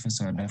bracket for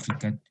South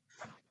Africa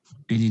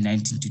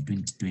 2019 to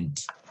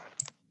 2020.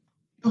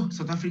 Oh,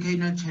 South Africa is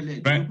not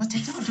challenged. Right. But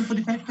it's about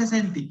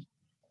 45%.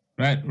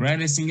 Right.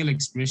 Write a single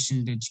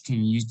expression that you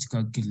can use to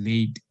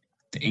calculate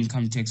the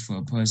income tax for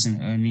a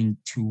person earning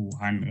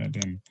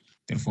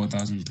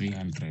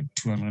 234,300.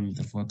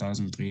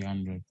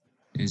 234,300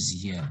 is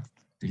here,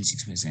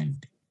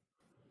 26%.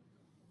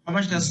 How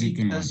much does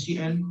she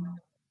earn?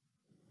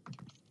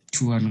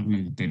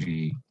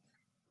 230.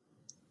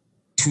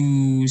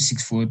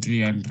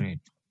 264,300.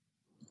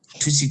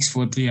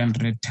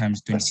 264,300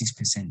 times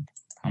 26%.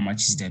 How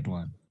much is that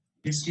one?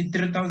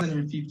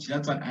 53,050.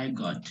 That's what I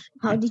got.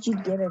 How did you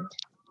get it?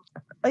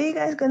 Are you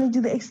guys going to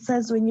do the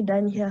exercise when you're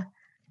done here?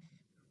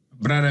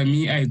 Brother,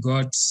 me, I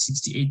got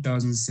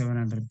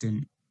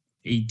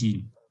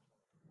 68,718.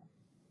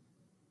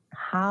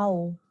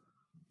 How?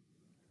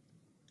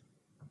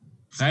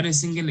 Write a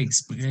single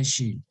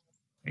expression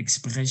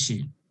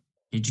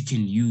that you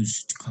can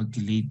use to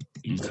calculate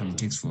the income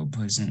tax for a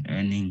person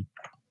earning.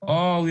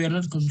 Oh, we are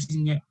not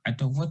completing it.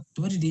 What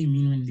do they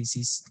mean when they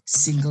say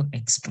single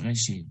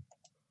expression?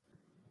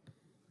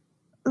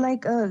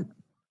 Like a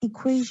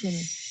equation.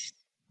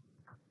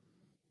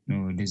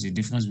 No, there's a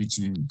difference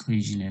between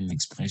equation and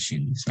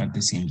expression. It's not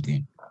the same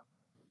thing.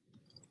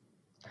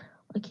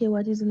 Okay,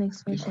 what is an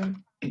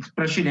expression?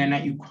 Expression and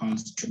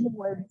equals to.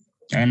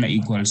 And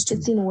equals to.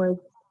 It's in words.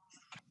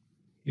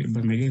 Yeah,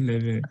 but make it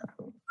level.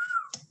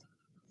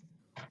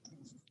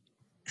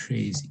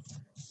 Crazy.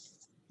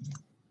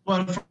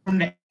 Well, from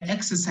the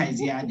exercise,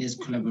 yeah, there's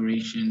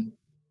collaboration.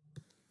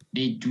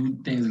 They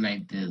do things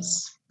like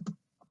this.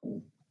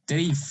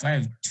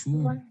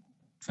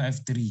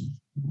 35253.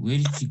 Where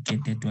did you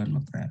get that one, my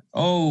brother?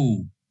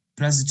 Oh,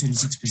 plus the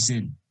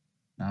 26%.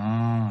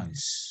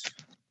 Nice.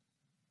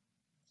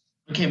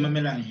 Okay,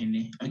 Mamela and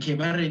Hene. Okay,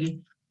 but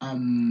already,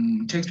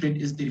 tax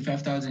rate is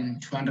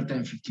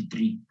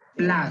 35,253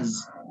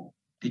 plus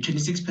the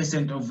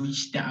 26% of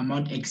which the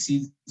amount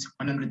exceeds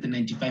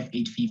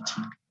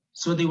 195,850.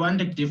 So they want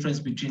the difference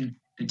between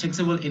the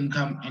taxable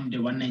income and the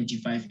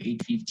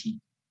 195,850,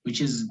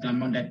 which is the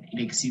amount that it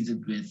exceeds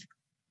it with.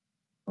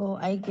 Oh,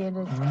 I get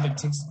it.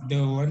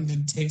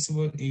 The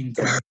taxable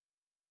income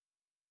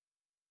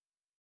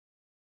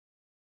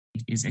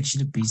is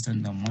actually based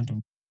on the amount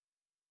of.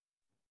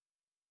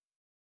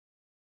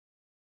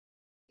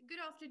 Good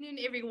afternoon,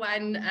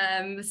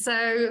 everyone.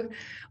 So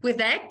with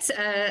that,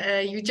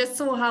 you just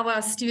saw how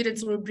our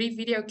students, or a brief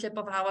video clip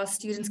of how our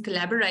students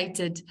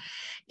collaborated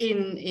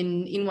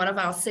in one of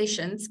our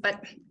sessions.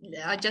 But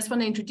I just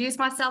want to introduce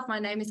myself. My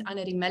name is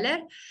Annari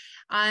Muller.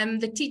 I'm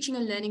the Teaching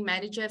and Learning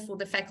Manager for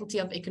the Faculty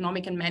of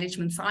Economic and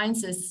Management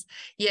Sciences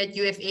here at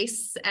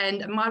UFS.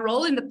 And my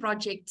role in the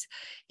project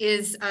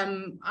is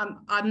I'm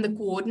the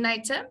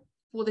coordinator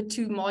for the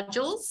two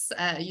modules.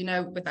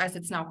 With us,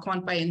 it's now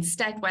Quantway and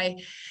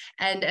Statway,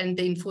 and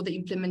then for the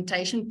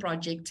implementation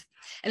project.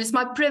 And it's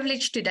my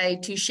privilege today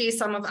to share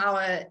some of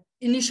our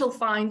initial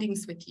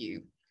findings with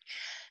you.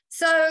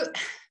 So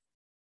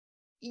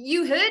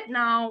you heard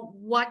now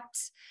what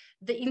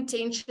the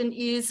intention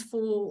is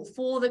for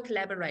the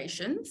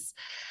collaborations.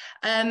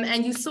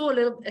 And you saw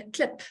a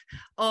clip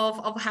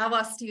of how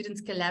our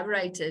students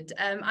collaborated.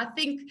 I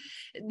think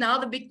now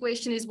the big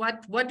question is,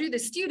 what do the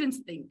students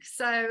think?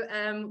 So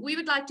we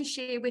would like to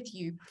share with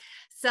you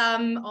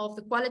some of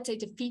the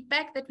qualitative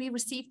feedback that we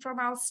received from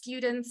our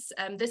students.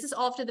 This is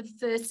after the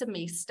first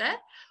semester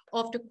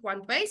of the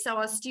Quantway. So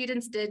our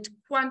students did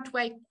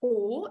Quantway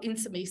Core in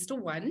semester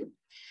 1.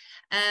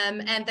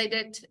 and they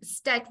did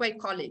Statway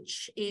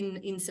College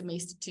in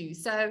semester 2.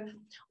 So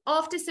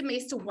after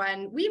semester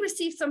 1, we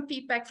received some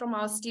feedback from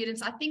our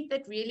students. I think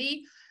that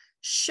really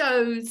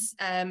shows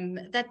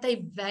that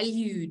they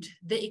valued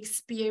the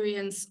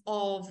experience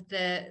of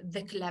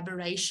the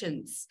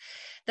collaborations,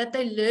 that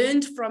they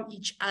learned from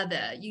each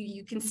other.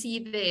 You can see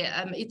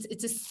there,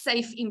 it's a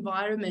safe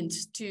environment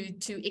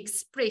to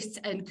express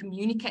and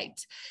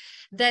communicate.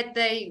 That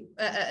they,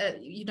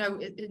 you know,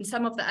 in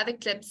some of the other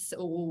clips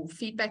or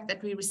feedback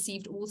that we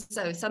received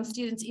also, some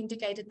students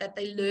indicated that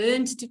they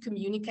learned to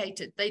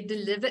communicate it. They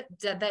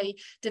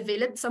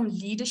developed some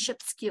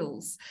leadership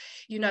skills,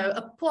 you know,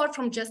 apart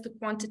from just the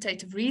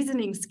quantitative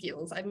reasoning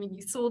skills. I mean,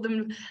 you saw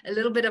them a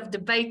little bit of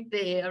debate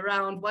there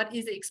around what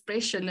is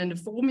expression and a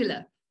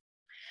formula.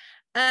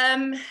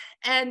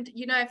 And,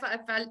 you know, if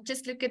I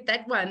just look at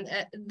that one,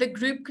 the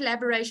group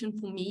collaboration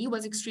for me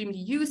was extremely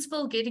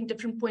useful, getting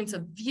different points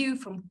of view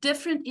from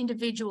different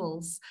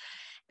individuals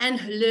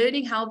and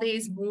learning how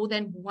there's more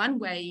than one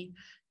way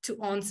to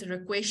answer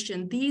a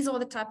question. These are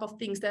the type of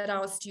things that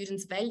our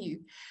students value.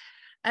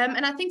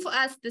 And I think for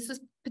us, this was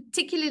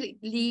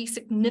particularly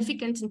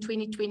significant in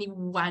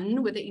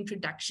 2021 with the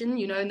introduction.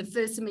 You know, in the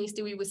first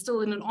semester, we were still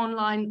in an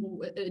online,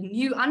 a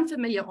new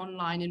unfamiliar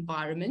online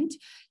environment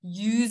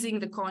using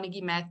the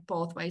Carnegie Math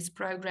Pathways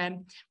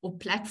program or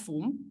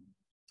platform.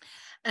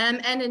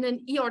 And in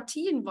an ERT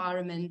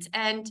environment.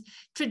 And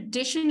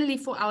traditionally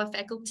for our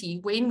faculty,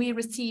 when we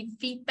receive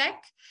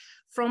feedback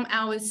from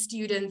our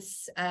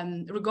students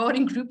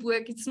regarding group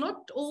work, it's not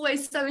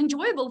always so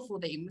enjoyable for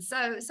them.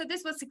 So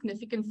this was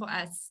significant for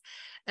us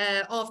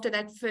after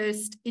that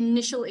first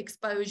initial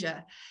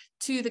exposure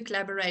to the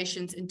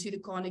collaborations and to the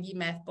Carnegie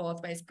Math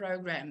Pathways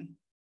program.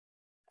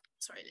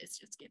 Sorry, let's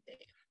just get there.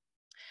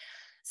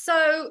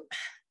 So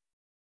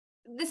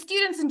the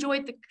students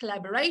enjoyed the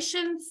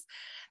collaborations,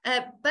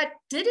 but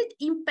did it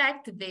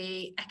impact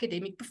their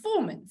academic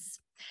performance?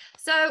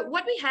 So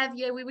what we have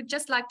here, we would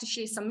just like to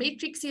share some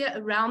metrics here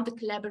around the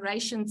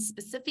collaborations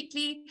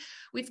specifically.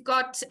 We've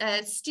got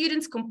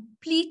students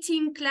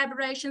completing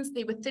collaborations.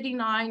 There were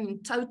 39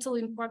 in total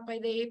in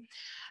Quantway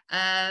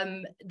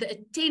there. The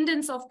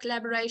attendance of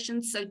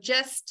collaborations, so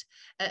just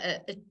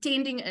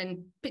attending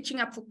and pitching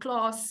up for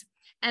class.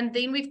 And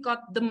then we've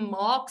got the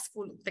marks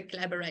for the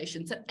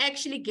collaboration. So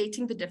actually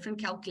getting the different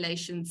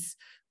calculations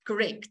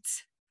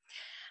correct.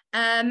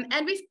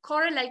 And we've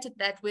correlated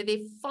that with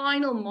a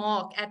final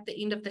mark at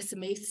the end of the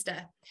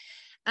semester.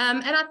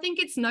 And I think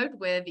it's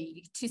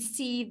noteworthy to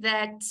see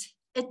that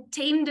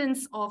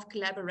attendance of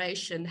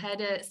collaboration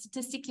had a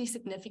statistically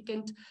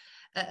significant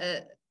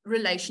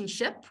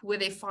relationship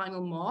with a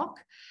final mark,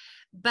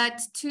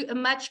 but to a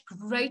much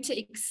greater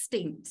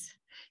extent,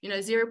 you know,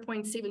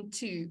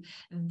 0.72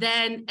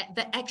 than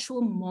the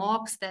actual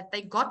marks that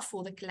they got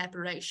for the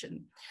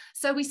collaboration.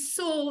 So we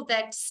saw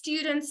that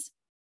students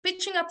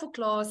pitching up for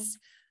class,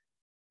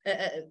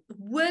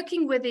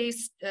 working with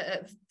these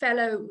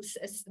fellows,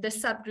 the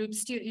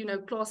subgroups, you know,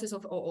 classes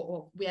of,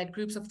 or we had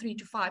groups of 3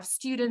 to 5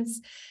 students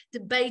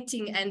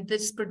debating, and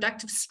this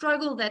productive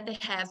struggle that they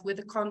have with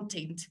the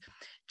content,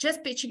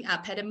 just pitching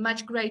up had a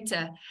much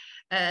greater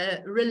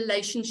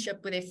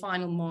relationship with their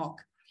final mark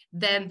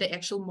than the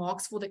actual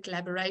marks for the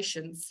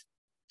collaborations.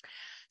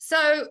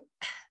 So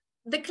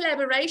the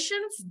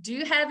collaborations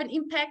do have an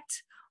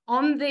impact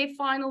on their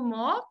final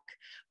mark,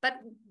 but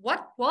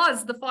what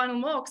was the final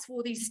marks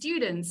for these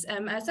students?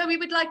 So we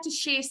would like to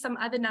share some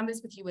other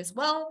numbers with you as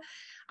well.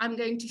 I'm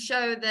going to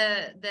show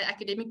the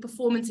academic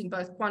performance in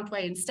both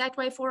Quantway and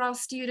Statway for our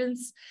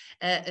students,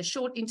 a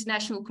short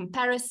international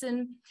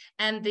comparison,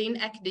 and then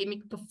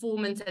academic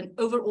performance and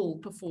overall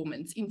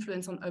performance,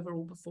 influence on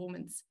overall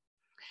performance.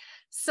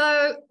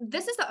 So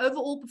this is the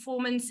overall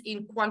performance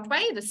in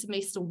Quantway, the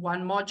semester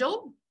 1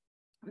 module.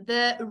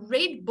 The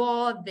red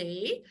bar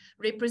there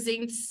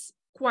represents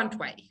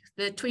Quantway,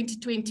 the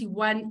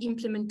 2021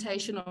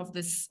 implementation of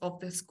this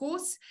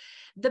course.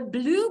 The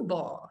blue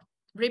bar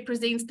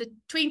represents the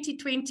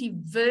 2020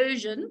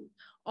 version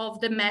of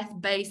the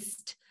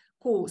math-based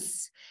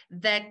course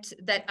that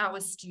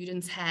our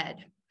students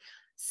had.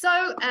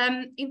 So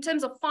in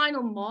terms of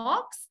final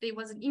marks, there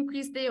was an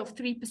increase there of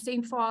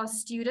 3% for our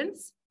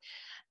students.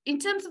 In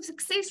terms of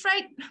success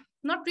rate,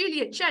 not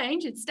really a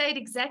change, it stayed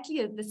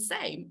exactly the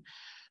same.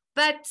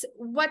 But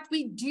what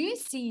we do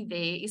see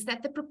there is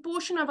that the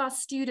proportion of our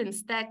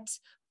students that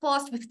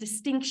passed with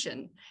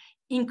distinction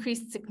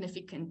increased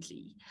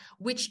significantly,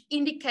 which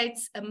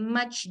indicates a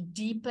much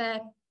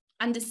deeper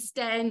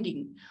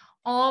understanding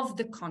of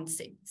the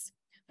concepts.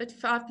 But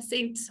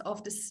 5%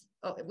 of this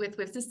with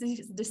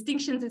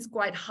distinctions is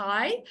quite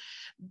high.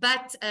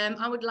 But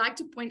I would like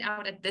to point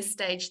out at this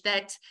stage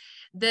that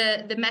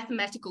the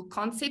mathematical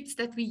concepts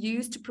that we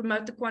use to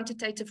promote the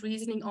quantitative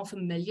reasoning are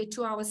familiar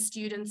to our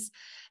students.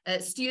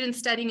 Students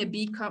studying a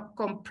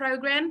BCom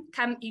program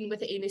come in with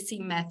the NSC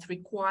math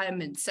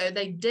requirements. So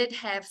they did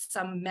have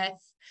some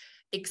math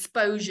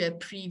exposure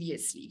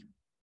previously.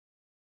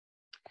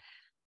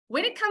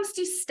 When it comes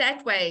to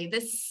Statway,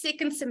 the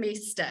second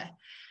semester,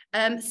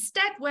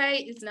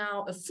 Statway is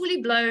now a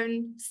fully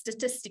blown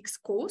statistics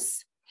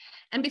course.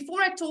 And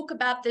before I talk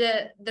about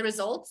the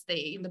results there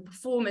in the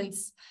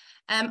performance,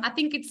 I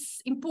think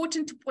it's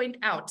important to point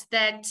out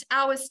that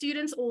our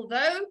students,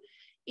 although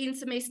in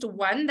semester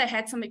 1, they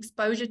had some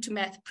exposure to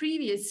math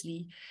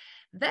previously,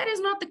 that is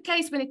not the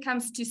case when it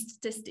comes to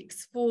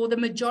statistics for the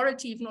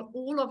majority, if not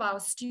all of our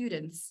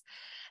students.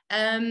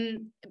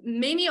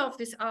 Many of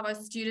our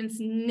students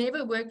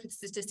never worked with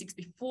statistics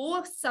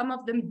before. Some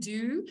of them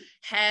do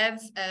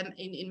have,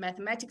 in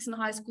mathematics in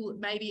high school,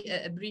 maybe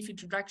a brief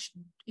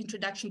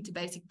introduction to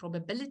basic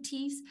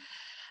probabilities.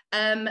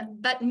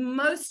 But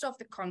most of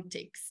the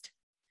context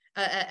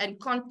and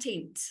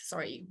content,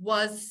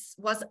 was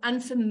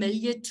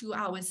unfamiliar to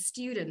our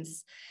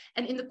students.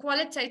 And in the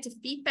qualitative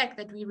feedback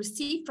that we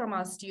received from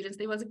our students,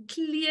 there was a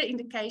clear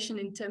indication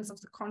in terms of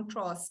the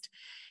contrast,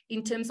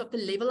 in terms of the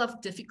level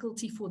of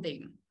difficulty for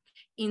them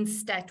in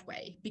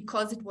Statway,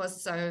 because it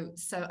was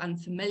so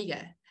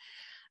unfamiliar.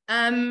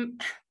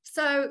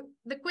 So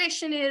the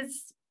question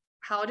is,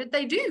 how did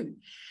they do?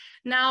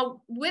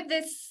 Now, with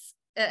this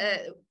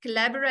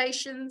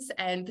collaborations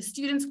and the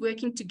students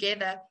working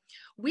together,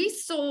 we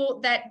saw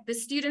that the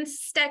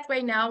students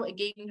Statway now,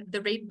 again,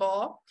 the red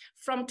bar,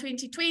 from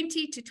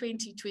 2020 to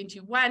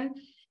 2021,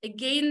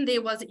 again,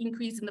 there was an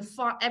increase in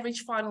the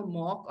average final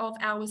mark of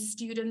our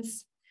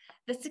students.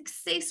 The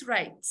success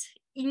rate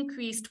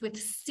increased with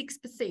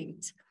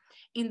 6%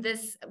 in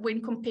this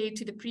when compared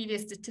to the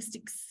previous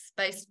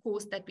statistics-based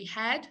course that we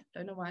had.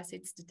 Don't know why I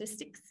said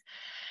statistics.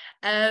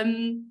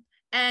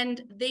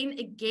 And then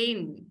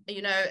again,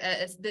 you know,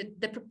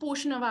 the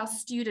proportion of our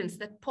students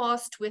that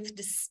passed with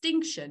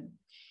distinction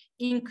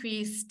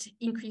increased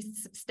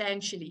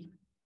substantially.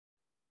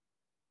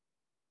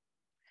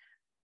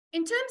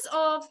 In terms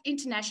of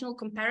international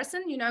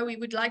comparison, you know, we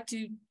would like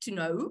to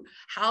know,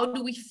 how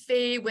do we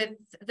fare with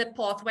the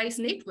Pathways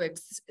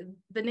networks,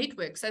 the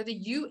network? So the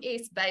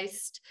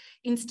US-based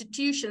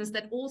institutions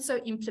that also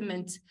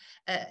implemented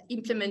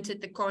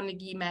the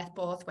Carnegie Math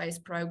Pathways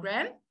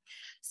program.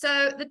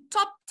 So the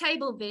top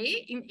table there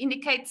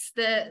indicates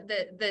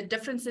the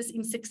differences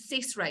in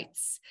success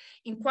rates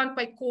in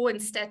Quantway Core and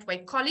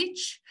Statway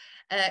College,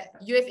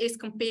 UFS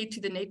compared to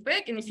the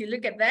network. And if you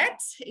look at that,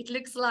 it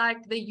looks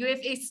like the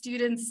UFS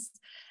students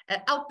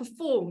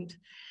outperformed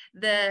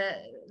the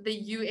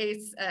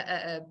US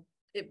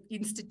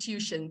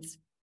institutions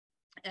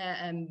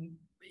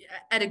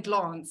at a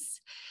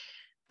glance.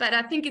 But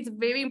I think it's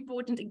very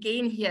important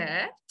again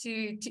here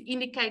to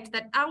indicate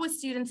that our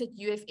students at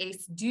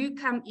UFS do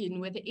come in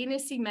with the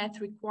NSC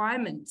math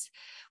requirement,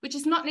 which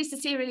is not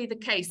necessarily the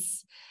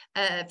case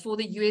for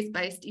the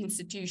US-based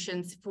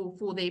institutions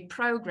for their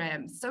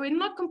programs. So we're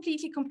not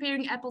completely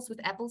comparing apples with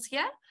apples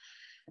here.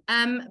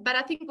 But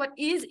I think what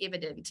is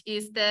evident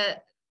is the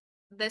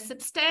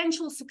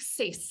substantial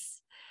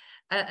success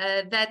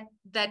that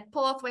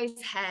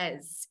Pathways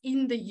has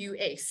in the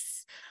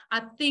US. I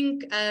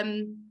think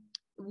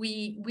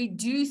we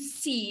do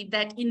see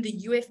that in the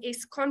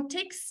UFS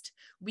context,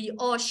 we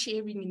are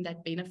sharing in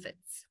that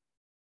benefits.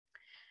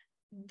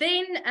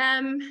 Then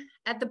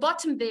at the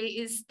bottom there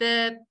is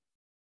the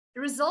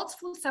results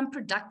for some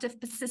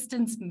productive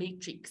persistence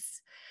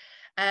metrics.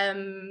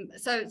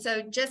 So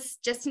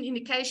just an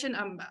indication,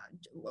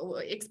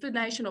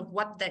 explanation of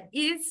what that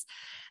is.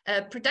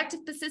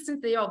 Productive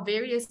persistence, there are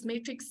various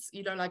metrics,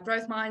 you know, like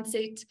growth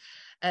mindset.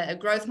 A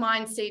growth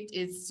mindset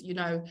is, you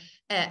know,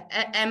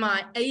 am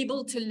I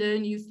able to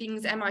learn new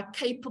things? Am I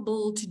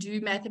capable to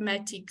do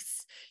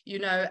mathematics? You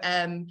know,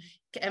 am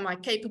I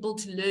capable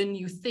to learn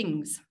new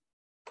things?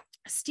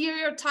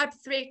 Stereotype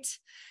threat,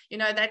 you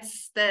know,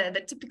 that's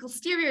the typical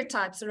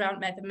stereotypes around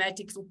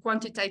mathematics or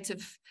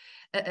quantitative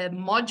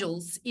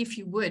modules, if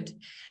you would.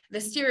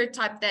 The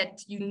stereotype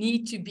that you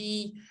need to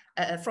be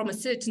from a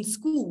certain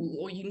school,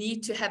 or you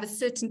need to have a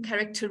certain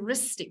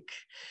characteristic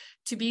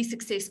to be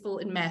successful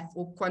in math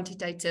or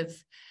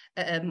quantitative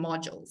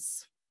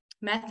modules.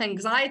 Math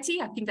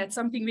anxiety, I think that's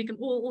something we can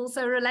all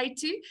also relate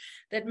to.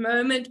 That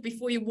moment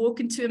before you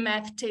walk into a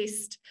math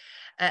test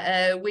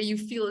where you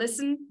feel,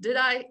 listen,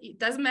 it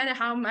doesn't matter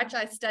how much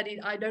I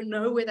studied, I don't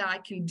know whether I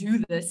can do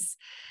this.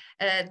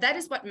 That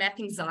is what math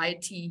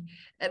anxiety,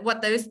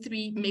 what those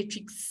three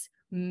metrics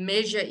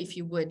measure, if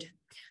you would.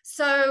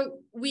 So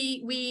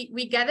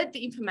we gathered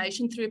the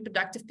information through a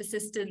productive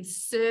persistence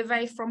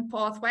survey from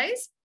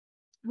Pathways,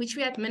 which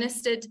we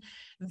administered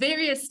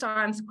various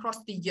times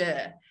across the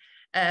year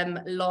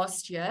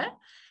last year.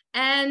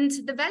 And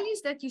the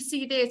values that you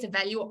see there is a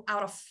value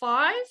out of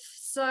 5.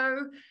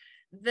 So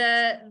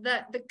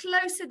the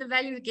closer the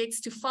value gets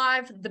to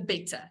 5, the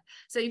better.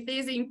 So if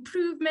there's an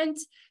improvement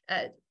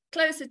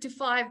closer to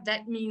 5,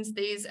 that means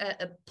there's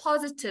a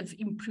positive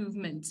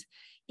improvement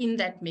in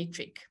that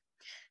metric.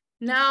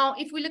 Now,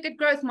 if we look at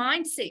growth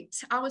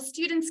mindset, our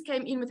students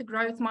came in with a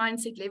growth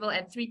mindset level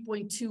at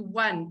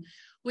 3.21,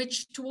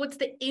 which towards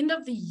the end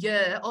of the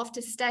year after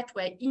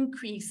Statway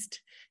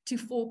increased to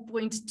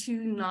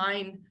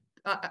 4.29.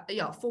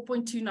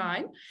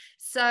 4.29.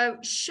 So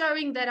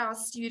showing that our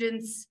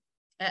students,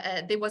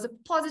 there was a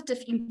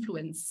positive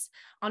influence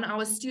on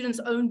our students'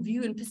 own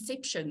view and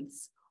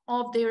perceptions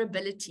of their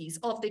abilities,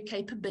 of their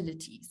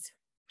capabilities.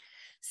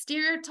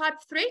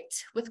 stereotype threat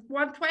with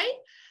Quantway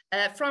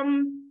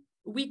from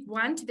week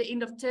 1 to the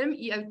end of term,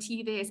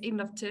 EOT there is end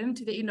of term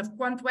to the end of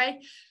Quantway.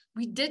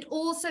 We did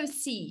also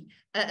see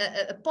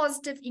a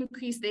positive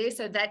increase there.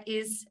 So that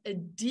is a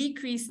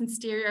decrease in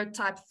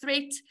stereotype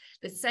threat,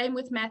 the same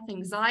with math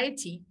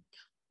anxiety.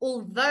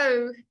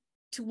 Although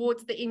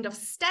towards the end of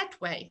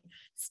Statway,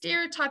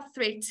 stereotype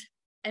threat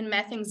and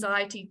math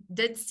anxiety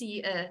did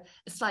see a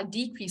slight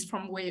decrease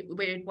from where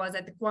it was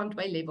at the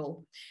Quantway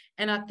level.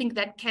 And I think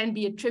that can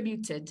be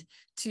attributed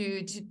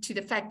to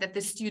the fact that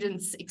the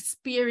students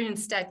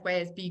experience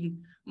Statway as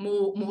being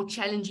more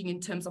challenging in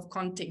terms of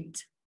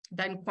content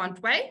than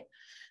Quantway.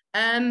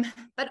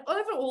 But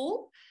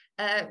overall,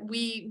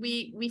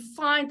 we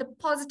find the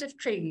positive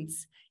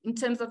trends in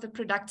terms of the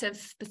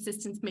productive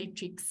persistence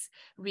metrics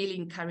really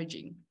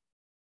encouraging.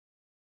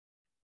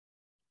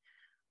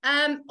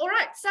 All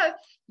right, so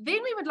then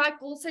we would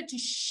like also to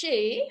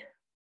share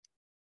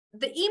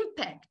the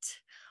impact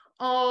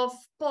of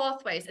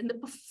pathways and the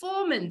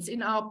performance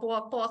in our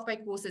pathway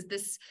courses.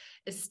 This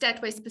is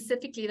Statway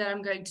specifically that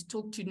I'm going to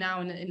talk to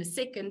now in a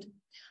second,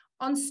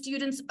 on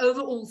students'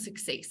 overall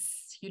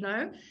success. You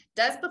know,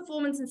 does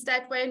performance in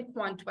Statway and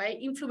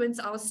Quantway influence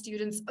our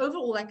students'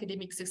 overall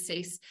academic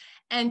success,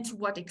 and to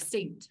what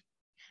extent?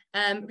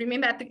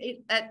 Remember, at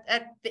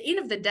the end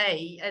of the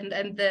day,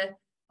 and the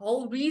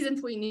whole reason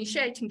for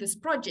initiating this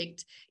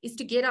project is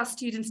to get our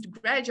students to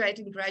graduate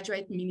in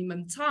graduate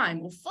minimum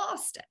time or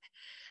faster,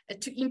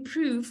 to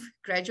improve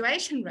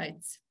graduation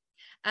rates.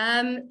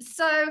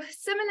 So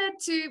similar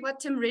to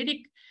what Tim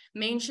Reddick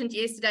mentioned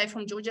yesterday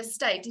from Georgia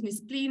State in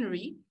his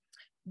plenary,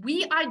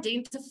 we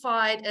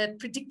identified a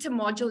predictor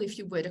module, if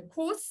you would, a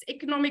course,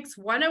 Economics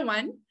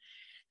 101,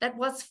 that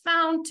was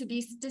found to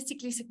be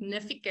statistically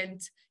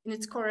significant in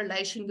its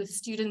correlation with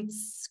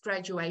students'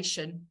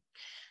 graduation.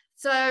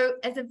 So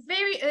as a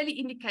very early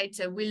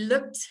indicator, we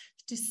looked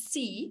to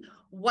see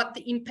what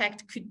the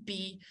impact could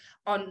be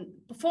on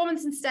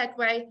performance in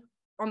Statway,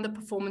 on the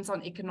performance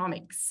on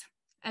economics.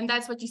 And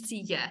that's what you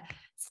see here.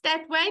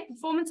 Statway,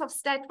 performance of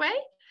Statway,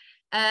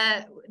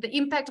 the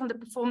impact on the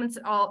performance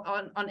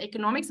on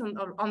economics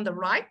on the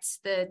right,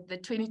 the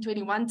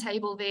 2021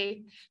 table there,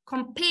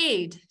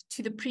 compared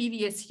to the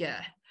previous year.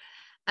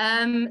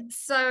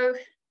 So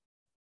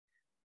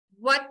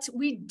what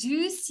we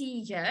do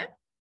see here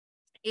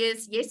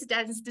is, yes, it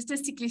has a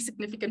statistically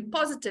significant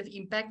positive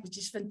impact, which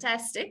is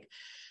fantastic.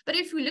 But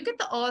if we look at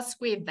the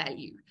R-square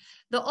value,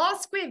 the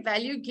R-square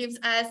value gives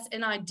us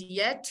an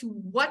idea to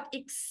what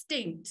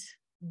extent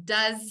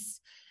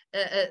does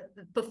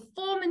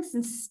performance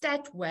in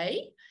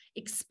Statway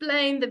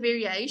explain the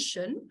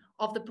variation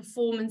of the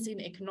performance in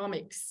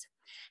economics.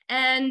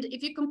 And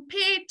if you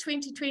compare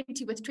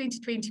 2020 with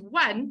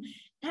 2021,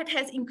 that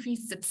has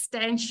increased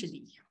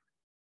substantially.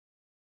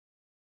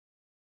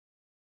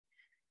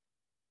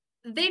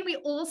 Then we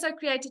also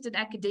created an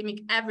academic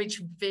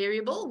average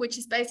variable, which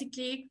is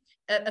basically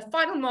a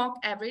final mark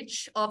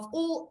average of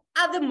all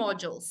other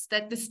modules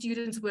that the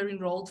students were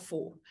enrolled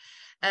for,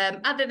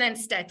 other than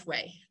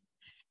Statway.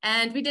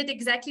 And we did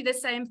exactly the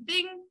same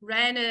thing,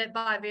 ran a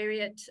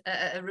bivariate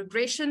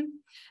regression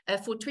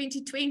for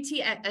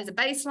 2020 as a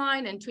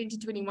baseline and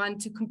 2021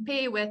 to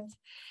compare with.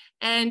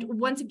 And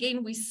once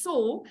again, we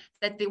saw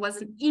that there was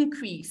an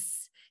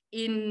increase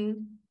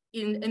in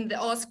the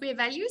R-square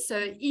value, so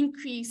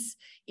increase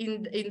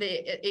in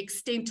the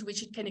extent to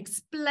which it can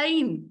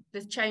explain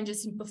the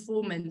changes in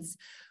performance,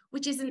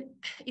 which is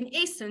in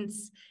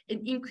essence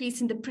an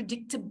increase in the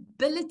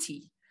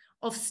predictability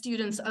of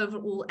students'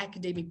 overall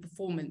academic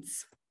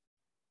performance.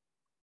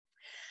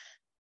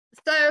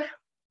 So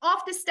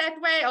after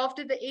Statway,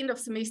 after the end of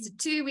semester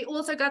 2, we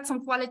also got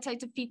some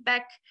qualitative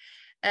feedback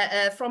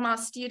from our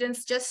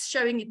students, just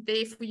showing it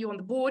there for you on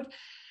the board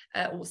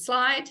or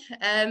slide.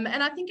 And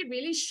I think it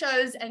really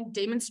shows and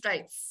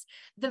demonstrates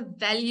the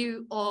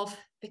value of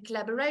the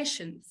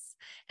collaborations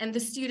and the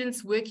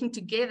students working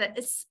together,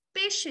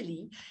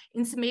 especially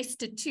in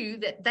semester 2,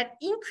 that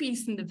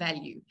increase in the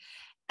value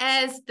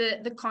as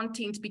the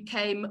content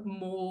became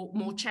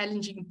more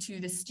challenging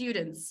to the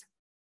students.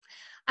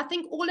 I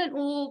think all in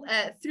all,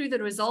 through the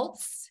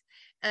results,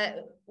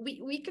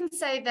 we can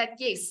say that,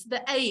 yes,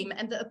 the aim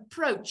and the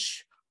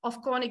approach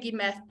of Carnegie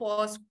Math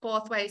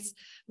Pathways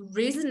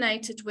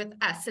resonated with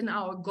us and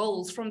our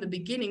goals from the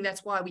beginning.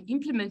 That's why we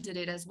implemented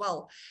it as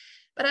well.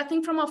 But I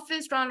think from our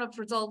first round of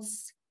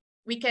results,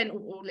 we can,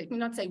 or let me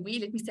not say we,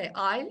 let me say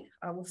I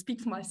will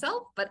speak for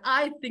myself, but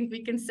I think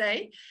we can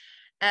say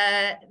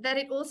that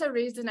it also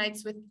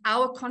resonates with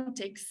our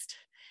context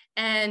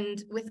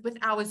and with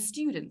our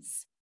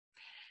students.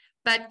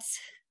 But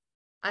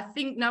I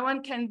think no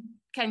one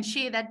can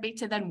share that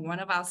better than one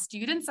of our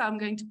students. So I'm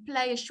going to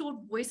play a short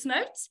voice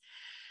note.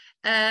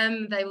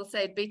 They will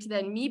say it better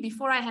than me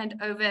before I hand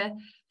over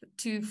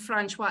to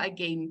Francois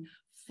again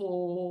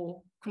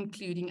for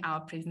concluding our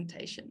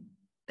presentation.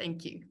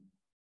 Thank you.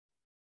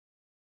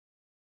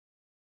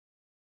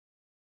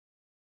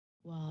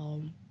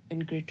 Well, in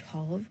grade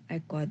 12, I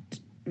got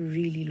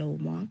really low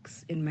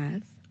marks in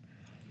math.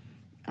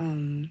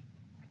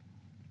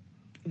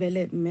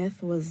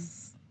 Math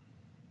was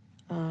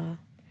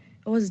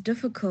it was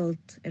difficult.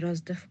 It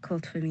was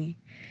difficult for me.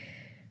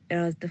 It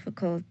was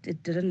difficult.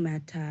 It didn't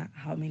matter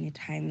how many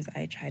times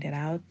I tried it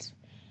out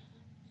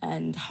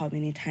and how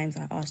many times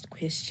I asked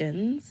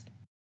questions.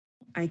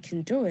 I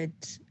can do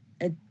it.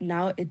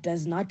 Now it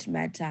does not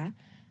matter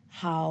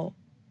how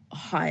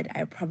hard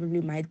I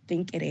probably might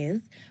think it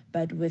is,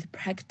 but with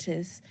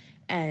practice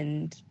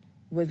and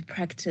with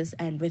practice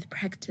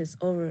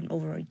over and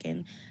over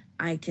again,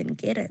 I can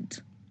get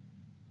it.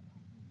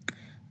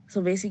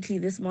 So basically,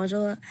 this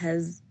module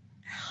has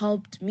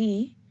helped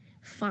me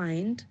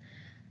find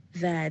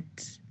that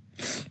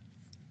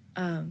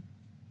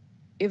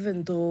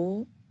even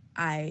though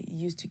I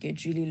used to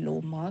get really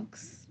low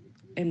marks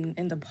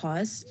in the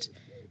past,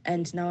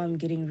 and now I'm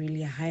getting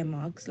really high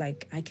marks,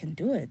 like I can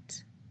do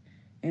it,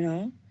 you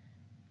know?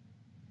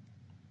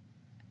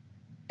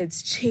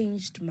 It's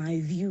changed my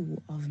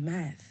view of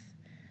math.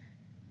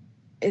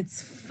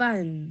 It's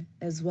fun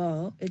as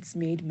well. It's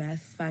made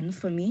math fun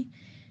for me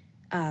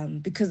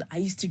because I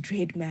used to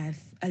dread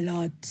math a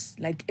lot.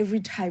 Like every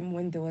time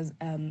when there was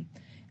a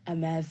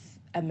math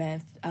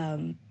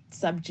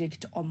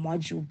subject or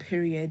module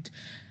period,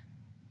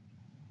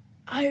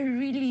 I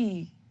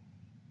really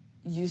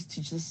used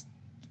to just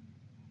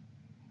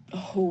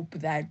hope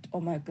that,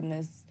 oh my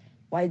goodness,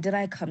 why did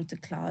I come to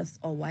class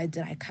or why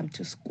did I come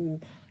to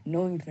school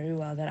knowing very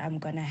well that I'm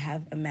gonna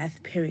have a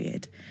math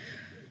period?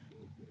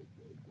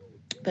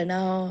 But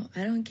now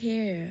I don't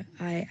care.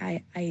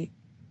 I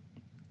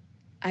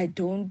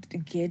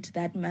don't get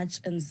that much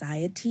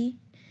anxiety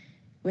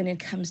when it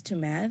comes to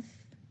math.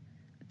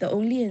 The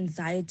only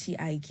anxiety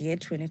I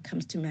get when it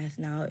comes to math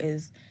now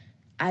is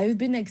I've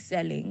been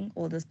excelling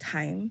all this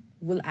time.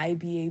 Will I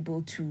be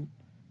able to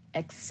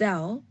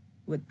excel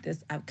with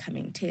this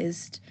upcoming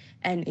test?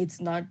 And it's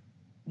not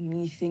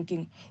me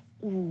thinking,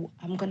 oh,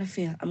 I'm gonna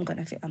fail.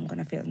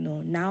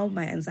 No, now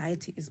my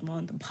anxiety is more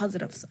on the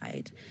positive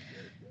side.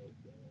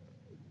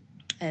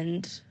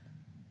 And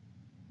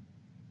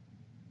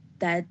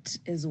that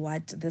is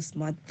what this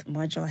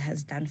module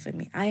has done for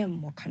me. I am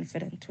more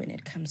confident when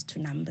it comes to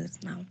numbers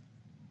now.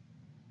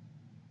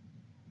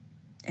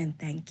 And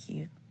thank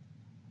you.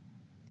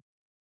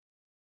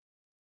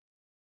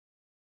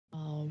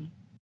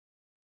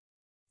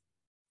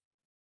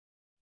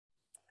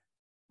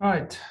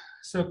 Right.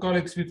 So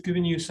colleagues, we've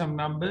given you some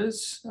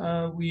numbers.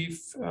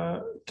 We've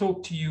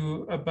talked to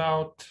you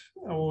about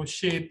or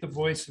shared the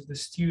voice of the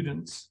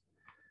students.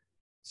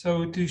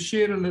 So to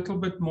share a little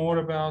bit more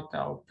about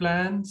our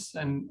plans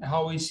and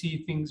how we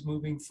see things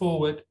moving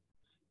forward,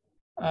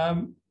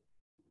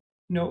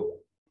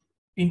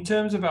 in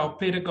terms of our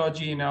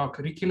pedagogy and our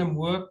curriculum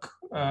work,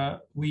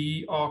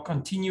 we are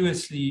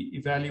continuously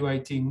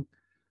evaluating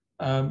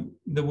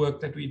the work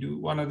that we do.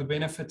 One of the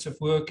benefits of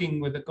working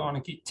with the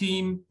Carnegie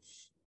team,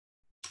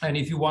 and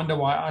if you wonder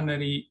why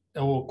Annari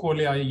or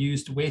Corlia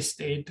used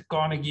WestEd,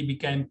 Carnegie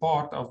became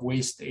part of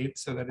WestEd,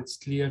 so that it's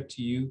clear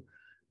to you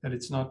that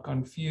it's not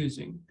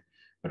confusing.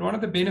 But one of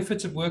the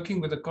benefits of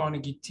working with the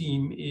Carnegie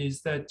team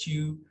is that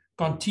you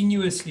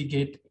continuously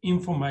get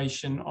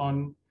information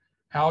on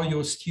how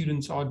your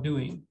students are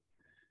doing.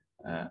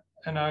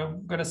 And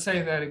I'm going to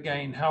say that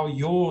again, how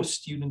your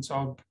students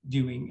are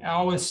doing,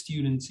 our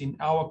students in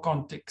our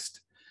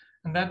context.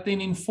 And that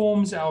then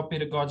informs our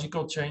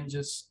pedagogical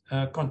changes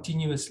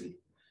continuously.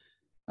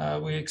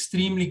 We're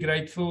extremely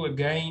grateful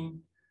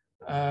again,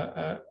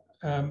 the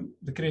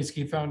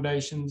Kresge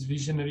Foundation's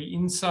visionary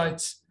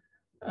insights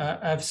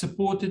have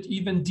supported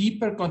even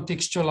deeper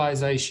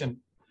contextualization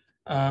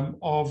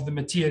of the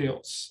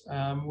materials.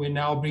 We're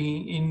now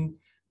bringing in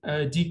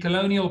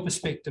decolonial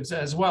perspectives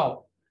as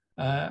well,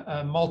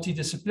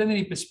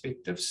 multidisciplinary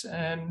perspectives,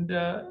 and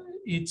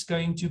it's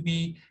going to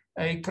be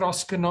a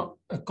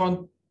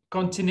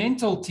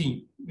cross-continental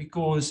team,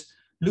 because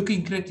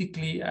looking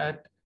critically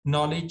at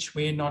knowledge,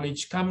 where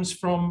knowledge comes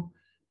from,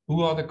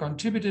 who are the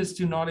contributors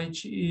to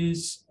knowledge,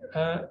 is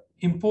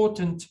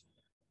important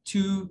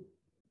to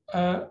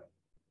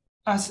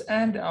us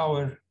and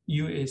our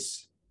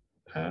US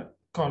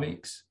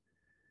colleagues.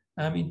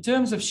 In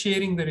terms of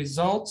sharing the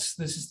results,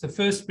 this is the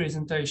first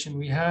presentation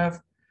we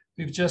have.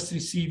 We've just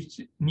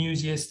received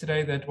news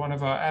yesterday that one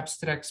of our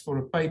abstracts for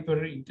a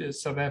paper in the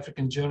South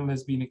African journal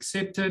has been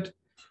accepted.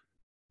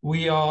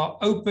 We are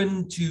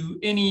open to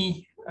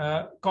any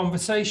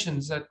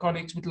conversations that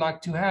colleagues would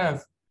like to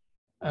have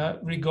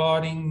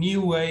regarding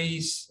new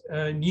ways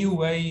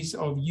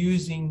of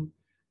using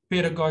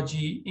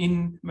pedagogy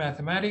in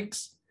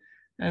mathematics.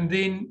 And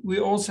then we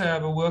also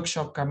have a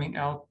workshop coming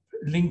out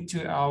linked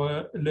to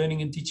our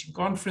Learning and Teaching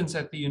Conference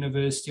at the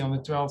university on the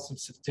 12th of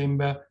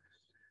September,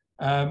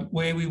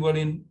 where we will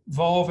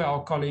involve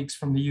our colleagues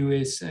from the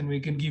US, and we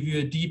can give you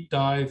a deep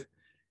dive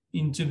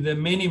into the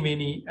many,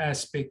 many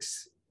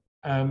aspects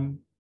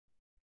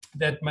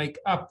that make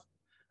up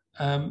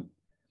the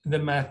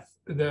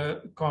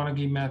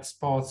Carnegie Math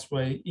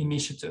Pathways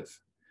initiative.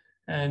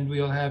 And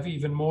we'll have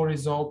even more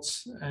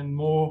results and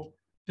more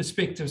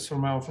perspectives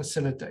from our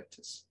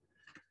facilitators.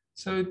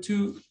 So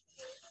to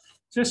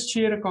just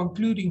share a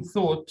concluding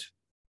thought,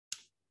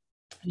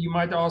 you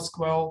might ask,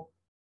 well,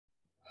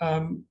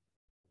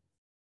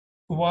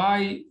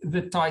 why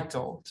the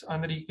title?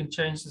 Annari, you can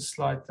change the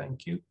slide,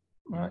 thank you.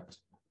 Right.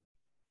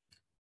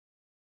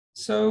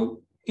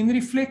 So in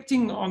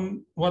reflecting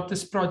on what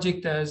this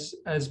project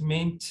has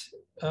meant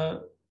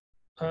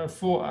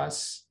for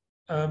us,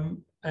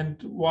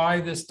 and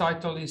why this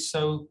title is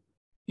so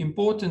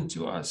important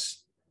to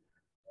us,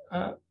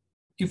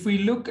 if we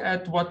look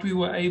at what we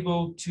were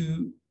able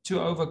to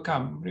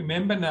overcome,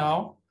 remember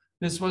now,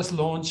 this was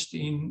launched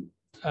in,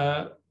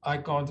 I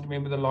can't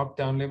remember the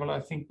lockdown level, I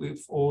think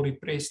we've all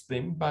repressed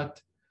them,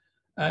 but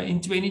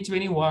in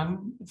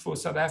 2021, for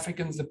South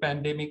Africans, the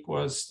pandemic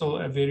was still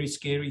a very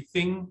scary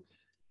thing.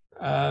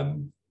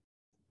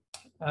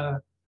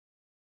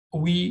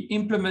 We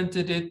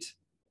implemented it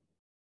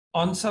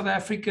on South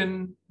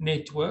African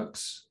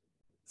networks,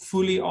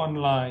 fully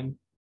online,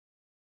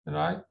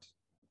 right?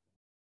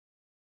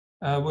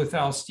 With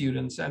our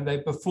students, and they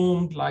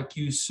performed like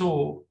you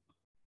saw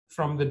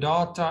from the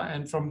data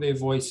and from their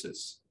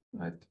voices,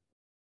 right?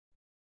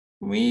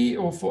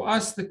 For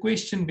us, the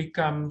question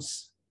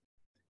becomes,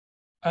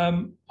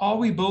 are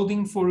we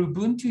building for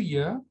Ubuntu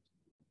here?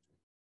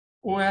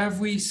 Or have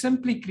we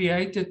simply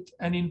created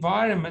an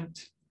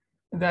environment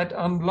that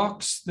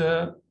unlocks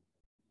the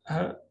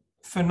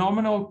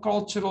phenomenal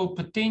cultural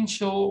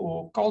potential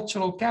or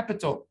cultural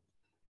capital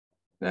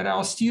that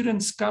our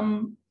students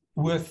come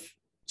with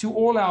to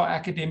all our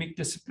academic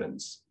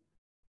disciplines?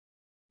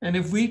 And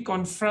if we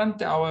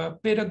confront our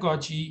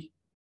pedagogy,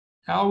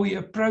 how we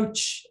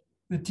approach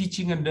the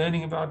teaching and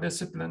learning of our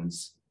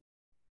disciplines,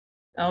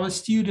 our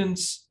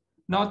students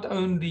not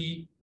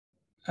only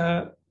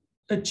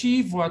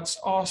achieve what's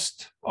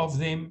asked of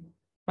them,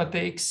 but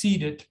they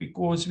exceed it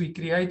because we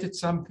created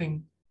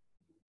something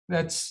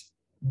that's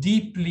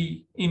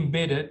deeply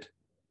embedded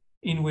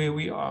in where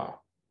we are.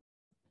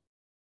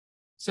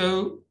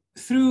 So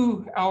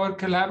through our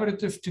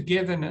collaborative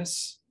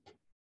togetherness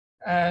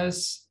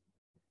as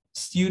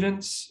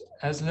students,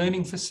 as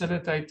learning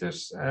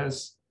facilitators,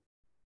 as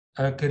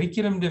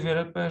curriculum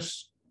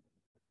developers,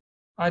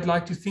 I'd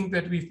like to think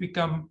that we've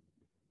become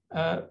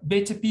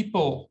better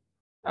people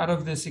out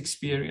of this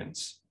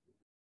experience.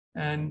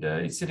 And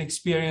it's an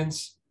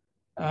experience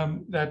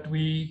that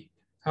we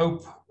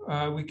hope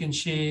we can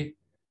share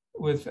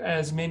with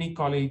as many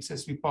colleagues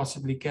as we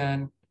possibly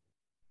can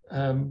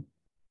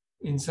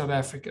in South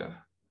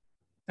Africa.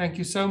 Thank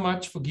you so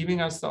much for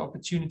giving us the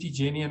opportunity,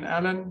 Jenny and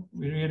Alan.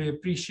 We really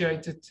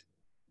appreciate it.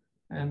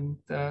 And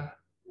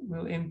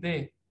we'll end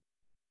there.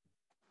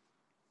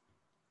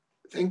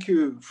 Thank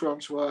you,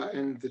 Francois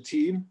and the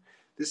team.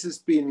 This has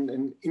been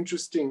an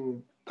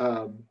interesting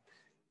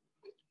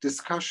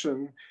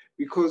discussion,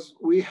 because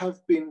we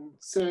have been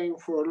saying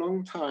for a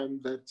long time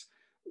that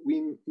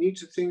we need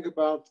to think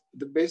about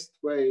the best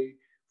way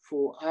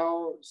for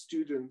our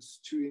students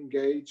to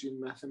engage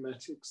in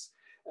mathematics.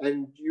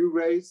 And you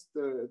raised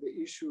the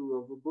issue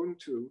of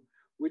Ubuntu,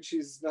 which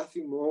is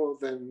nothing more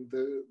than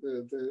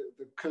the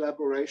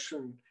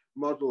collaboration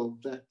model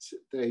that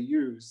they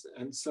use.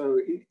 And so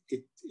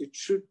it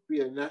should be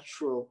a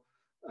natural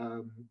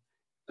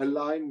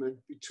alignment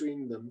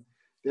between them.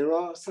 There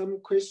are some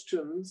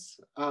questions.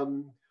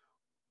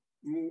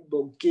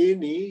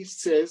 Bogeni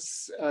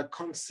says,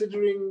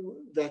 considering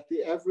that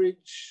the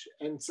average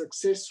and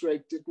success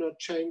rate did not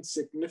change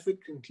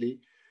significantly,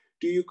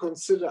 do you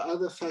consider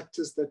other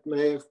factors that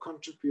may have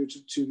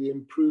contributed to the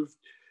improved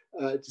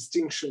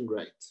distinction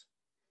rate?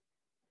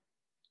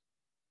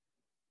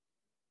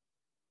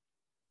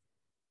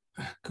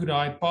 Could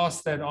I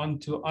pass that on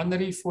to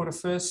Annari for the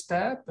first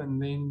step, and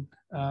then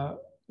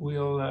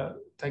we'll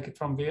take it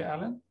from there,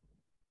 Alan?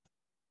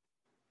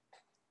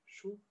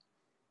 Sure.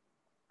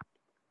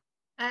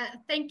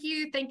 Thank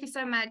you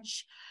so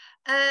much.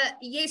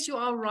 Yes, you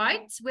are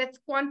right. With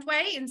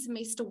Quantway in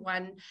semester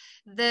 1,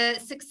 the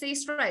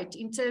success rate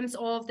in terms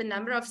of the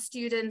number of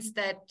students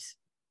that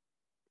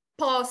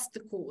passed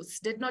the course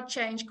did not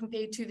change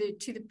compared to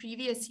the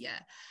previous year.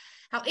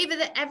 However,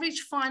 the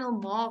average final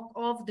mark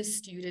of the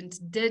student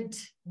did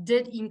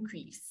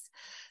increase.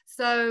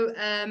 So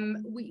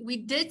we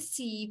did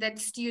see that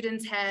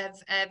students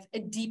have a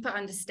deeper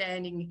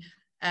understanding,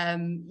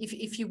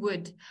 if you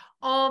would,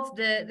 of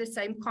the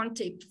same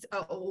concepts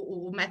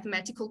or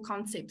mathematical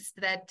concepts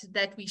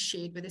that we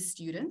shared with the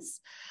students.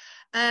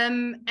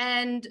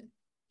 And,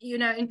 you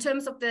know, in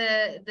terms of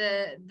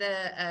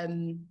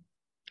the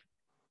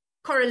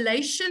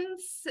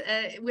correlations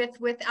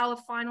with our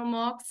final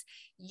marks,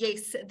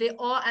 yes, there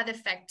are other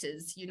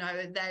factors, you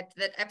know, that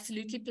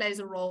absolutely plays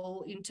a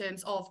role in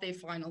terms of their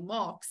final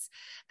marks.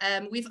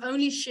 We've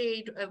only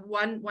shared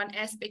one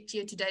aspect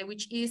here today,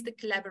 which is the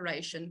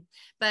collaboration.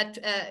 But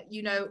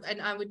you know,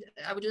 and I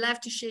would love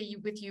to share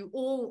with you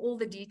all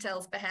the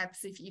details,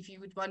 perhaps if you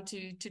would want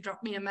to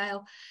drop me a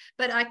mail.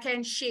 But I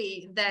can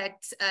share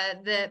that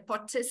the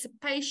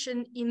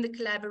participation in the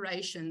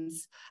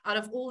collaborations, out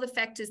of all the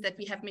factors that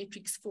we have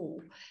metrics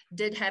for,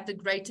 did have the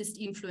greatest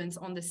influence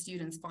on the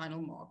students'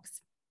 final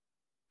marks.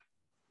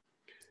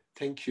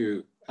 Thank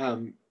you.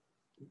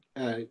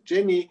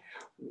 Jenny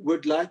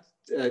would like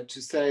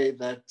to say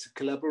that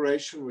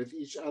collaboration with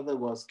each other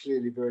was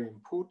clearly very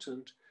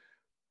important.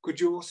 Could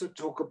you also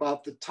talk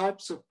about the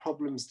types of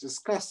problems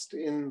discussed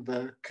in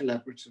the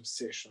collaborative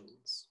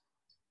sessions?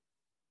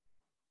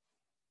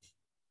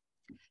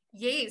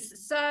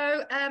 Yes,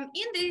 so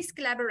in these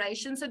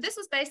collaborations, so this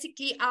was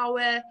basically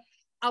our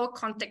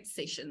contact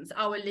sessions,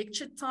 our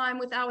lecture time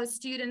with our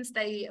students.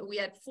 We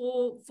had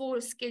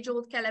four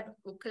scheduled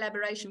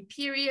collaboration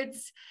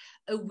periods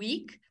a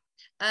week,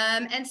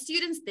 and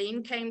students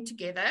then came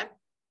together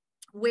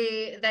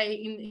where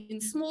they in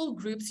small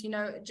groups, you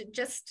know,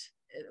 just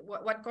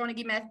what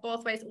Carnegie Math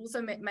Pathways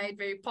also made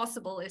very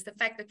possible is the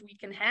fact that we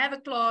can have a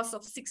class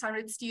of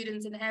 600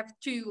 students and have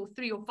 2 or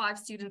 3 or 5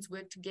 students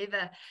work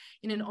together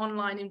in an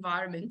online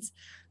environment.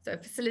 So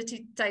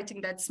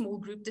facilitating that small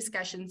group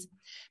discussions.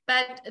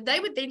 But they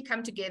would then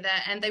come together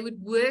and they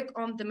would work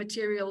on the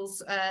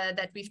materials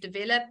that we've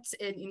developed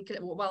in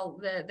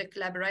the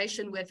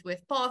collaboration with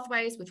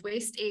Pathways, with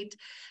WestEd,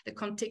 the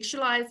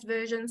contextualized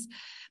versions.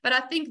 But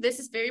I think this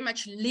is very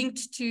much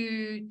linked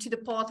to the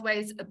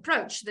Pathways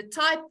approach. The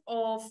type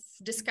of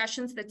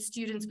discussions that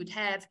students would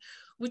have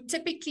would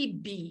typically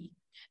be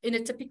in a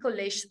typical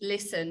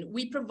lesson.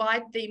 We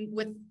provide them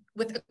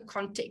with a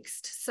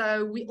context.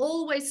 So we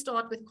always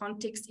start with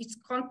context. It's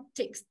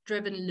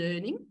context-driven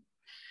learning,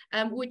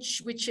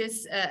 which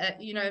is,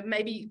 you know,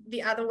 maybe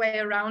the other way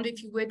around,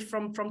 if you would,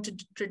 from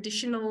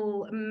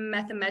traditional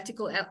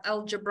mathematical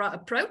algebra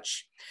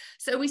approach.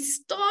 So we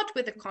start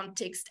with a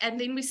context and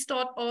then we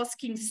start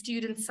asking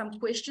students some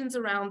questions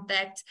around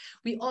that.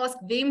 We ask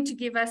them to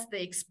give us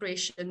the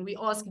expression. We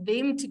ask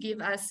them to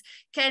give us,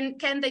 can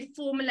they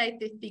formulate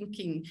their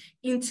thinking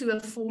into a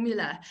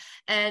formula,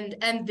 and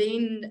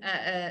then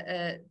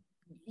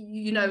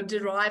you know,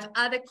 derive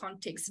other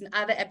contexts and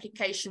other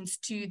applications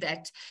to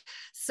that.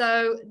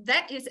 So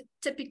that is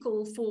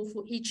typical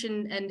for each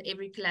and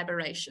every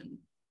collaboration.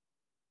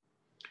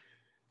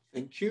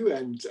 Thank you.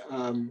 And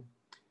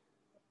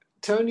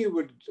Tony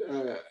would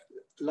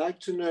like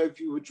to know if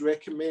you would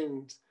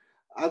recommend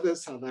other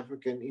South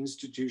African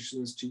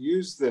institutions to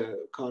use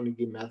the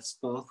Carnegie Maths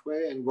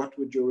Pathway, and what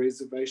would your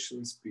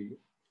reservations be?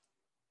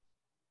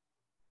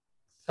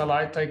 Shall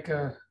I take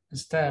a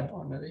stab,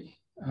 Annari?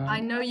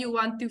 I know you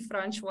want to,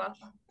 Francois.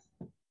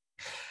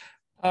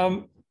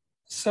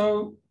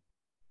 So,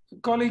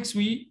 colleagues,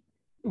 we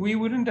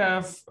wouldn't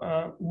have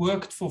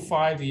worked for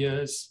 5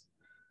 years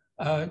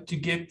to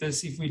get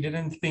this if we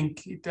didn't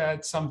think it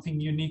had something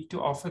unique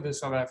to offer the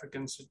South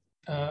Africans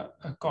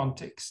a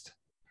context.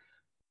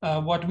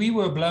 What we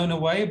were blown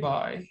away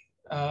by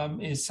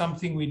is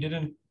something we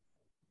didn't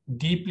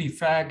deeply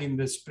flag in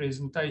this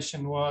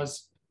presentation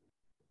was,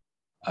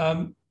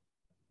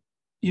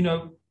 you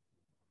know,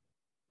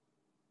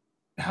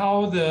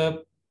 how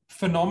the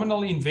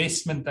phenomenal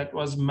investment that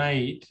was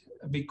made,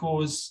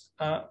 because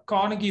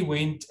Carnegie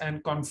went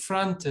and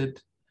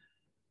confronted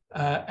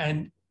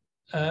and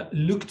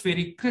looked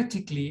very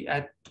critically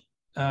at,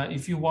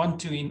 if you want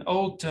to, in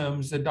old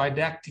terms, the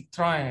didactic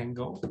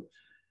triangle,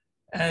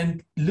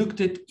 and looked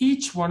at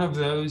each one of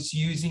those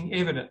using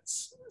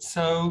evidence.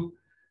 So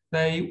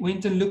they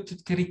went and looked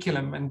at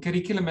curriculum, and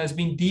curriculum has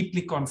been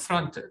deeply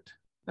confronted,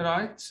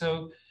 right?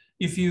 So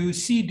if you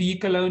see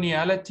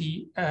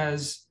decoloniality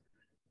as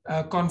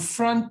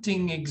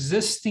confronting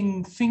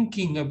existing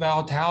thinking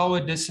about how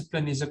a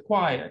discipline is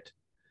acquired,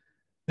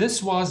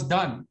 this was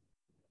done,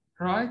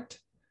 right?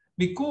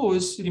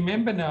 Because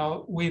remember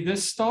now, where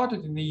this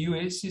started in the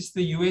US is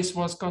the US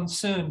was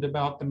concerned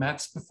about the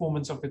maths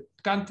performance of the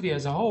country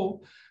as a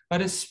whole,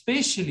 but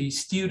especially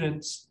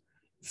students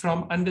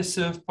from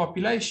underserved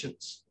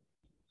populations.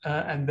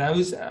 And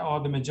those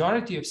are the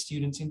majority of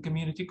students in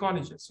community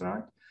colleges,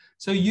 right?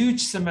 So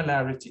huge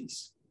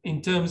similarities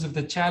in terms of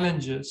the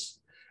challenges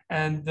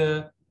and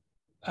the,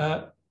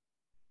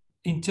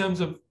 in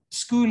terms of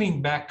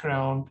schooling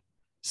background,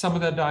 some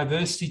of the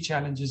diversity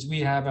challenges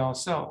we have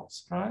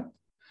ourselves, right?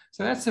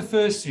 So that's the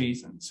first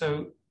reason.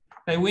 So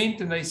they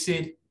went and they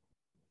said,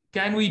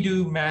 can we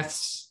do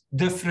maths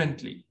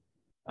differently?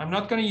 I'm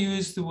not going to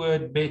use the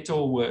word better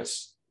or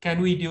worse. Can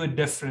we do it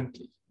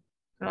differently,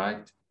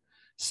 right?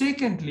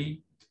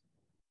 Secondly,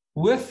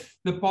 with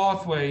the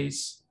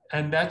pathways,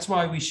 and that's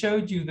why we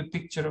showed you the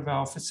picture of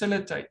our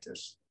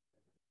facilitators,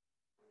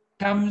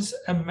 comes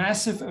a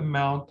massive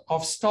amount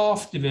of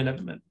staff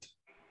development.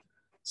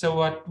 So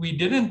what we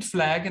didn't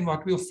flag and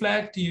what we'll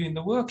flag to you in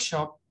the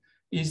workshop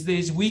is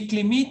there's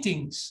weekly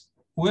meetings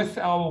with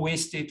our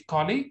WestEd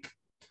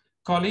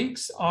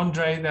colleagues.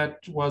 Andre, that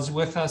was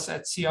with us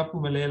at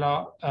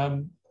Siyaphumelela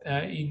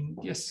in,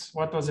 yes,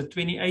 what was it,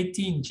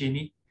 2018,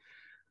 Jenny,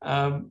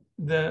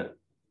 the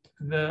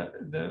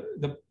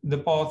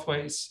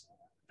pathways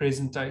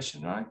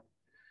presentation, right?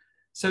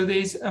 So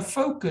there's a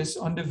focus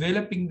on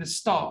developing the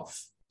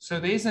staff. So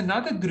there's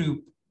another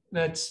group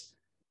that's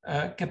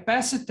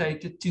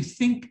capacitated to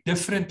think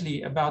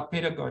differently about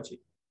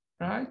pedagogy,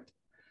 right?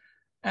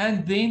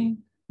 And then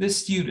the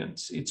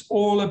students. It's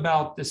all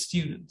about the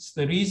students.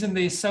 The reason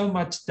there's so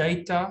much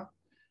data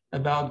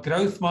about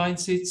growth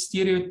mindset,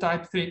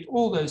 stereotype threat,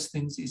 all those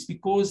things is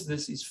because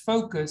this is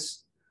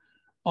focused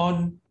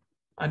on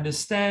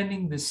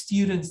understanding the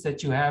students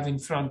that you have in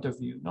front of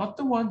you, not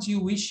the ones you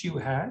wish you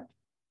had,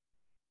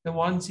 the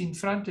ones in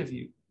front of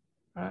you,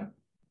 right?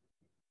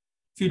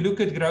 If you look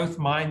at growth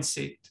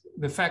mindset,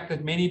 the fact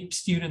that many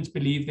students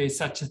believe there's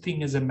such a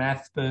thing as a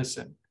math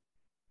person.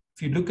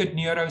 If you look at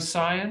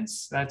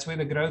neuroscience, that's where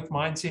the growth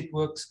mindset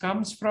works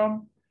comes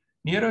from.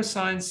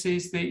 Neuroscience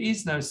says there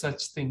is no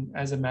such thing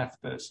as a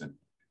math person.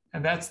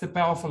 And that's the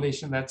powerful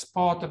lesson. That's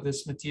part of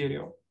this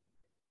material.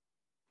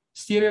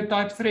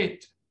 Stereotype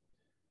threat.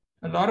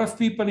 A lot of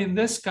people in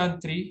this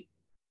country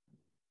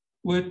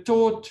were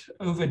taught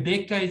over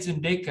decades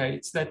and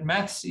decades that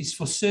maths is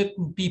for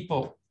certain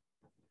people.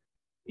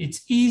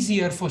 It's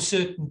easier for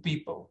certain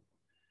people.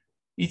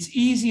 It's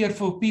easier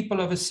for people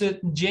of a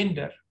certain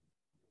gender.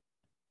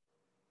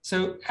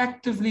 So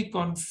actively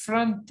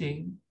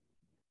confronting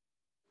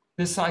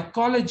the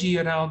psychology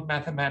around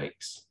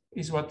mathematics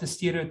is what the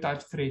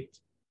stereotype threat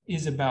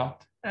is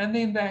about. And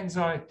then the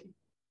anxiety.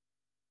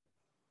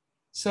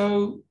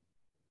 So,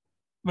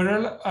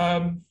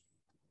 Marilla,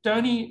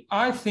 Tony,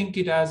 I think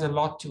it has a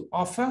lot to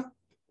offer.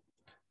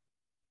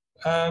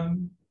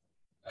 The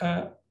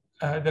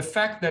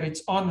fact that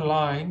it's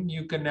online,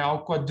 you can now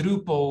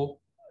quadruple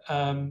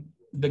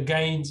the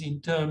gains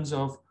in terms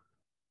of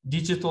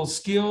digital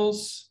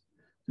skills,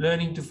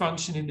 learning to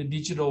function in the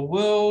digital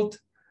world.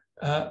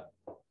 I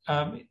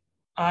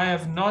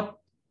have not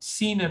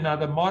seen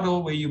another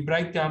model where you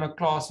break down a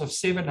class of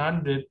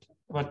 700,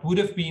 what would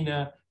have been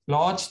a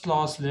large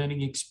class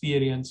learning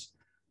experience,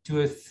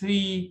 to a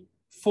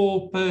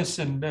 3-4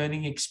 person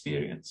learning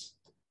experience.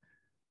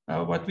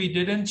 What we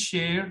didn't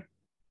share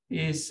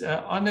is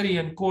Annari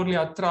and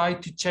Corlia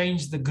tried to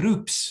change the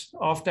groups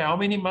after how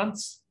many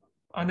months,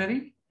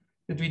 Annari?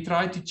 Did we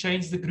try to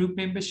change the group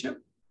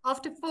membership?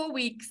 After 4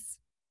 weeks.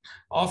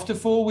 After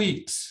 4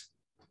 weeks.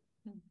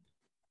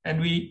 And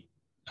we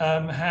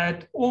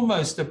had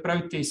almost a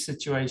protest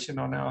situation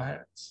on our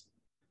hands.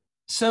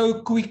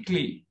 So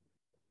quickly,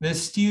 the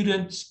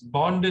students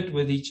bonded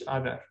with each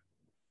other.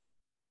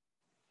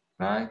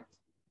 Right?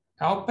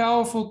 How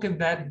powerful can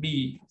that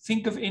be?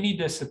 Think of any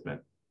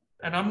discipline.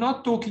 And I'm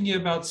not talking here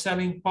about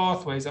selling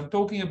pathways. I'm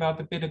talking about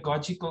the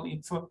pedagogical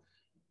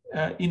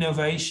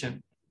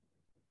innovation.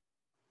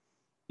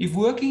 If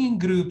working in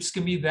groups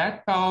can be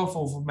that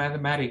powerful for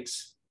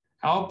mathematics,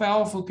 how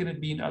powerful can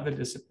it be in other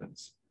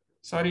disciplines?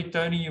 Sorry,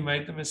 Tony, you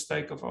made the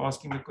mistake of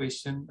asking the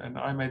question, and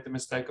I made the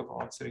mistake of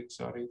answering.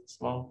 Sorry, it's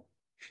long.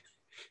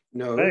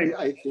 No,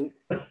 I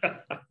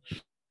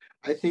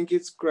think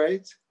it's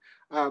great.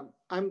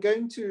 I'm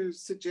going to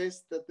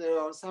suggest that there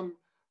are some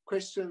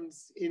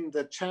questions in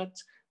the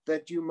chat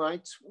that you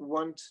might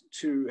want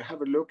to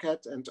have a look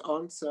at and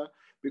answer,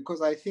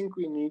 because I think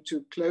we need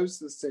to close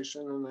the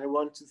session, and I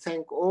want to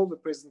thank all the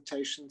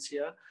presentations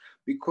here,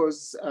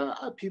 because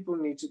people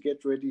need to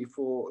get ready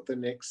for the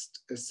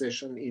next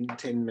session in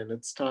 10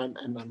 minutes time,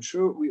 and I'm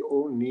sure we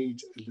all need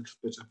a little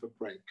bit of a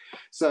break.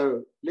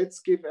 So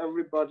let's give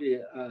everybody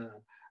a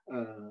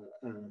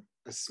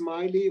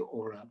smiley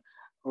or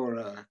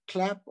a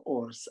clap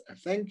or a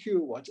thank you,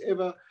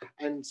 whatever.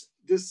 And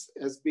this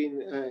has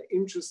been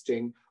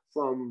interesting,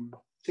 from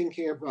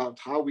thinking about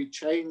how we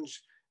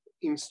change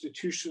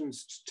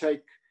institutions to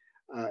take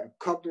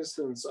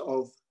cognizance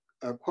of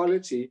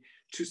quality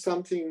to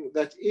something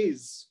that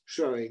is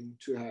showing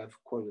to have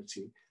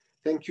quality.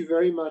 Thank you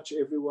very much,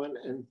 everyone,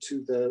 and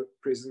to the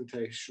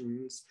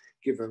presentations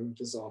given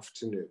this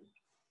afternoon.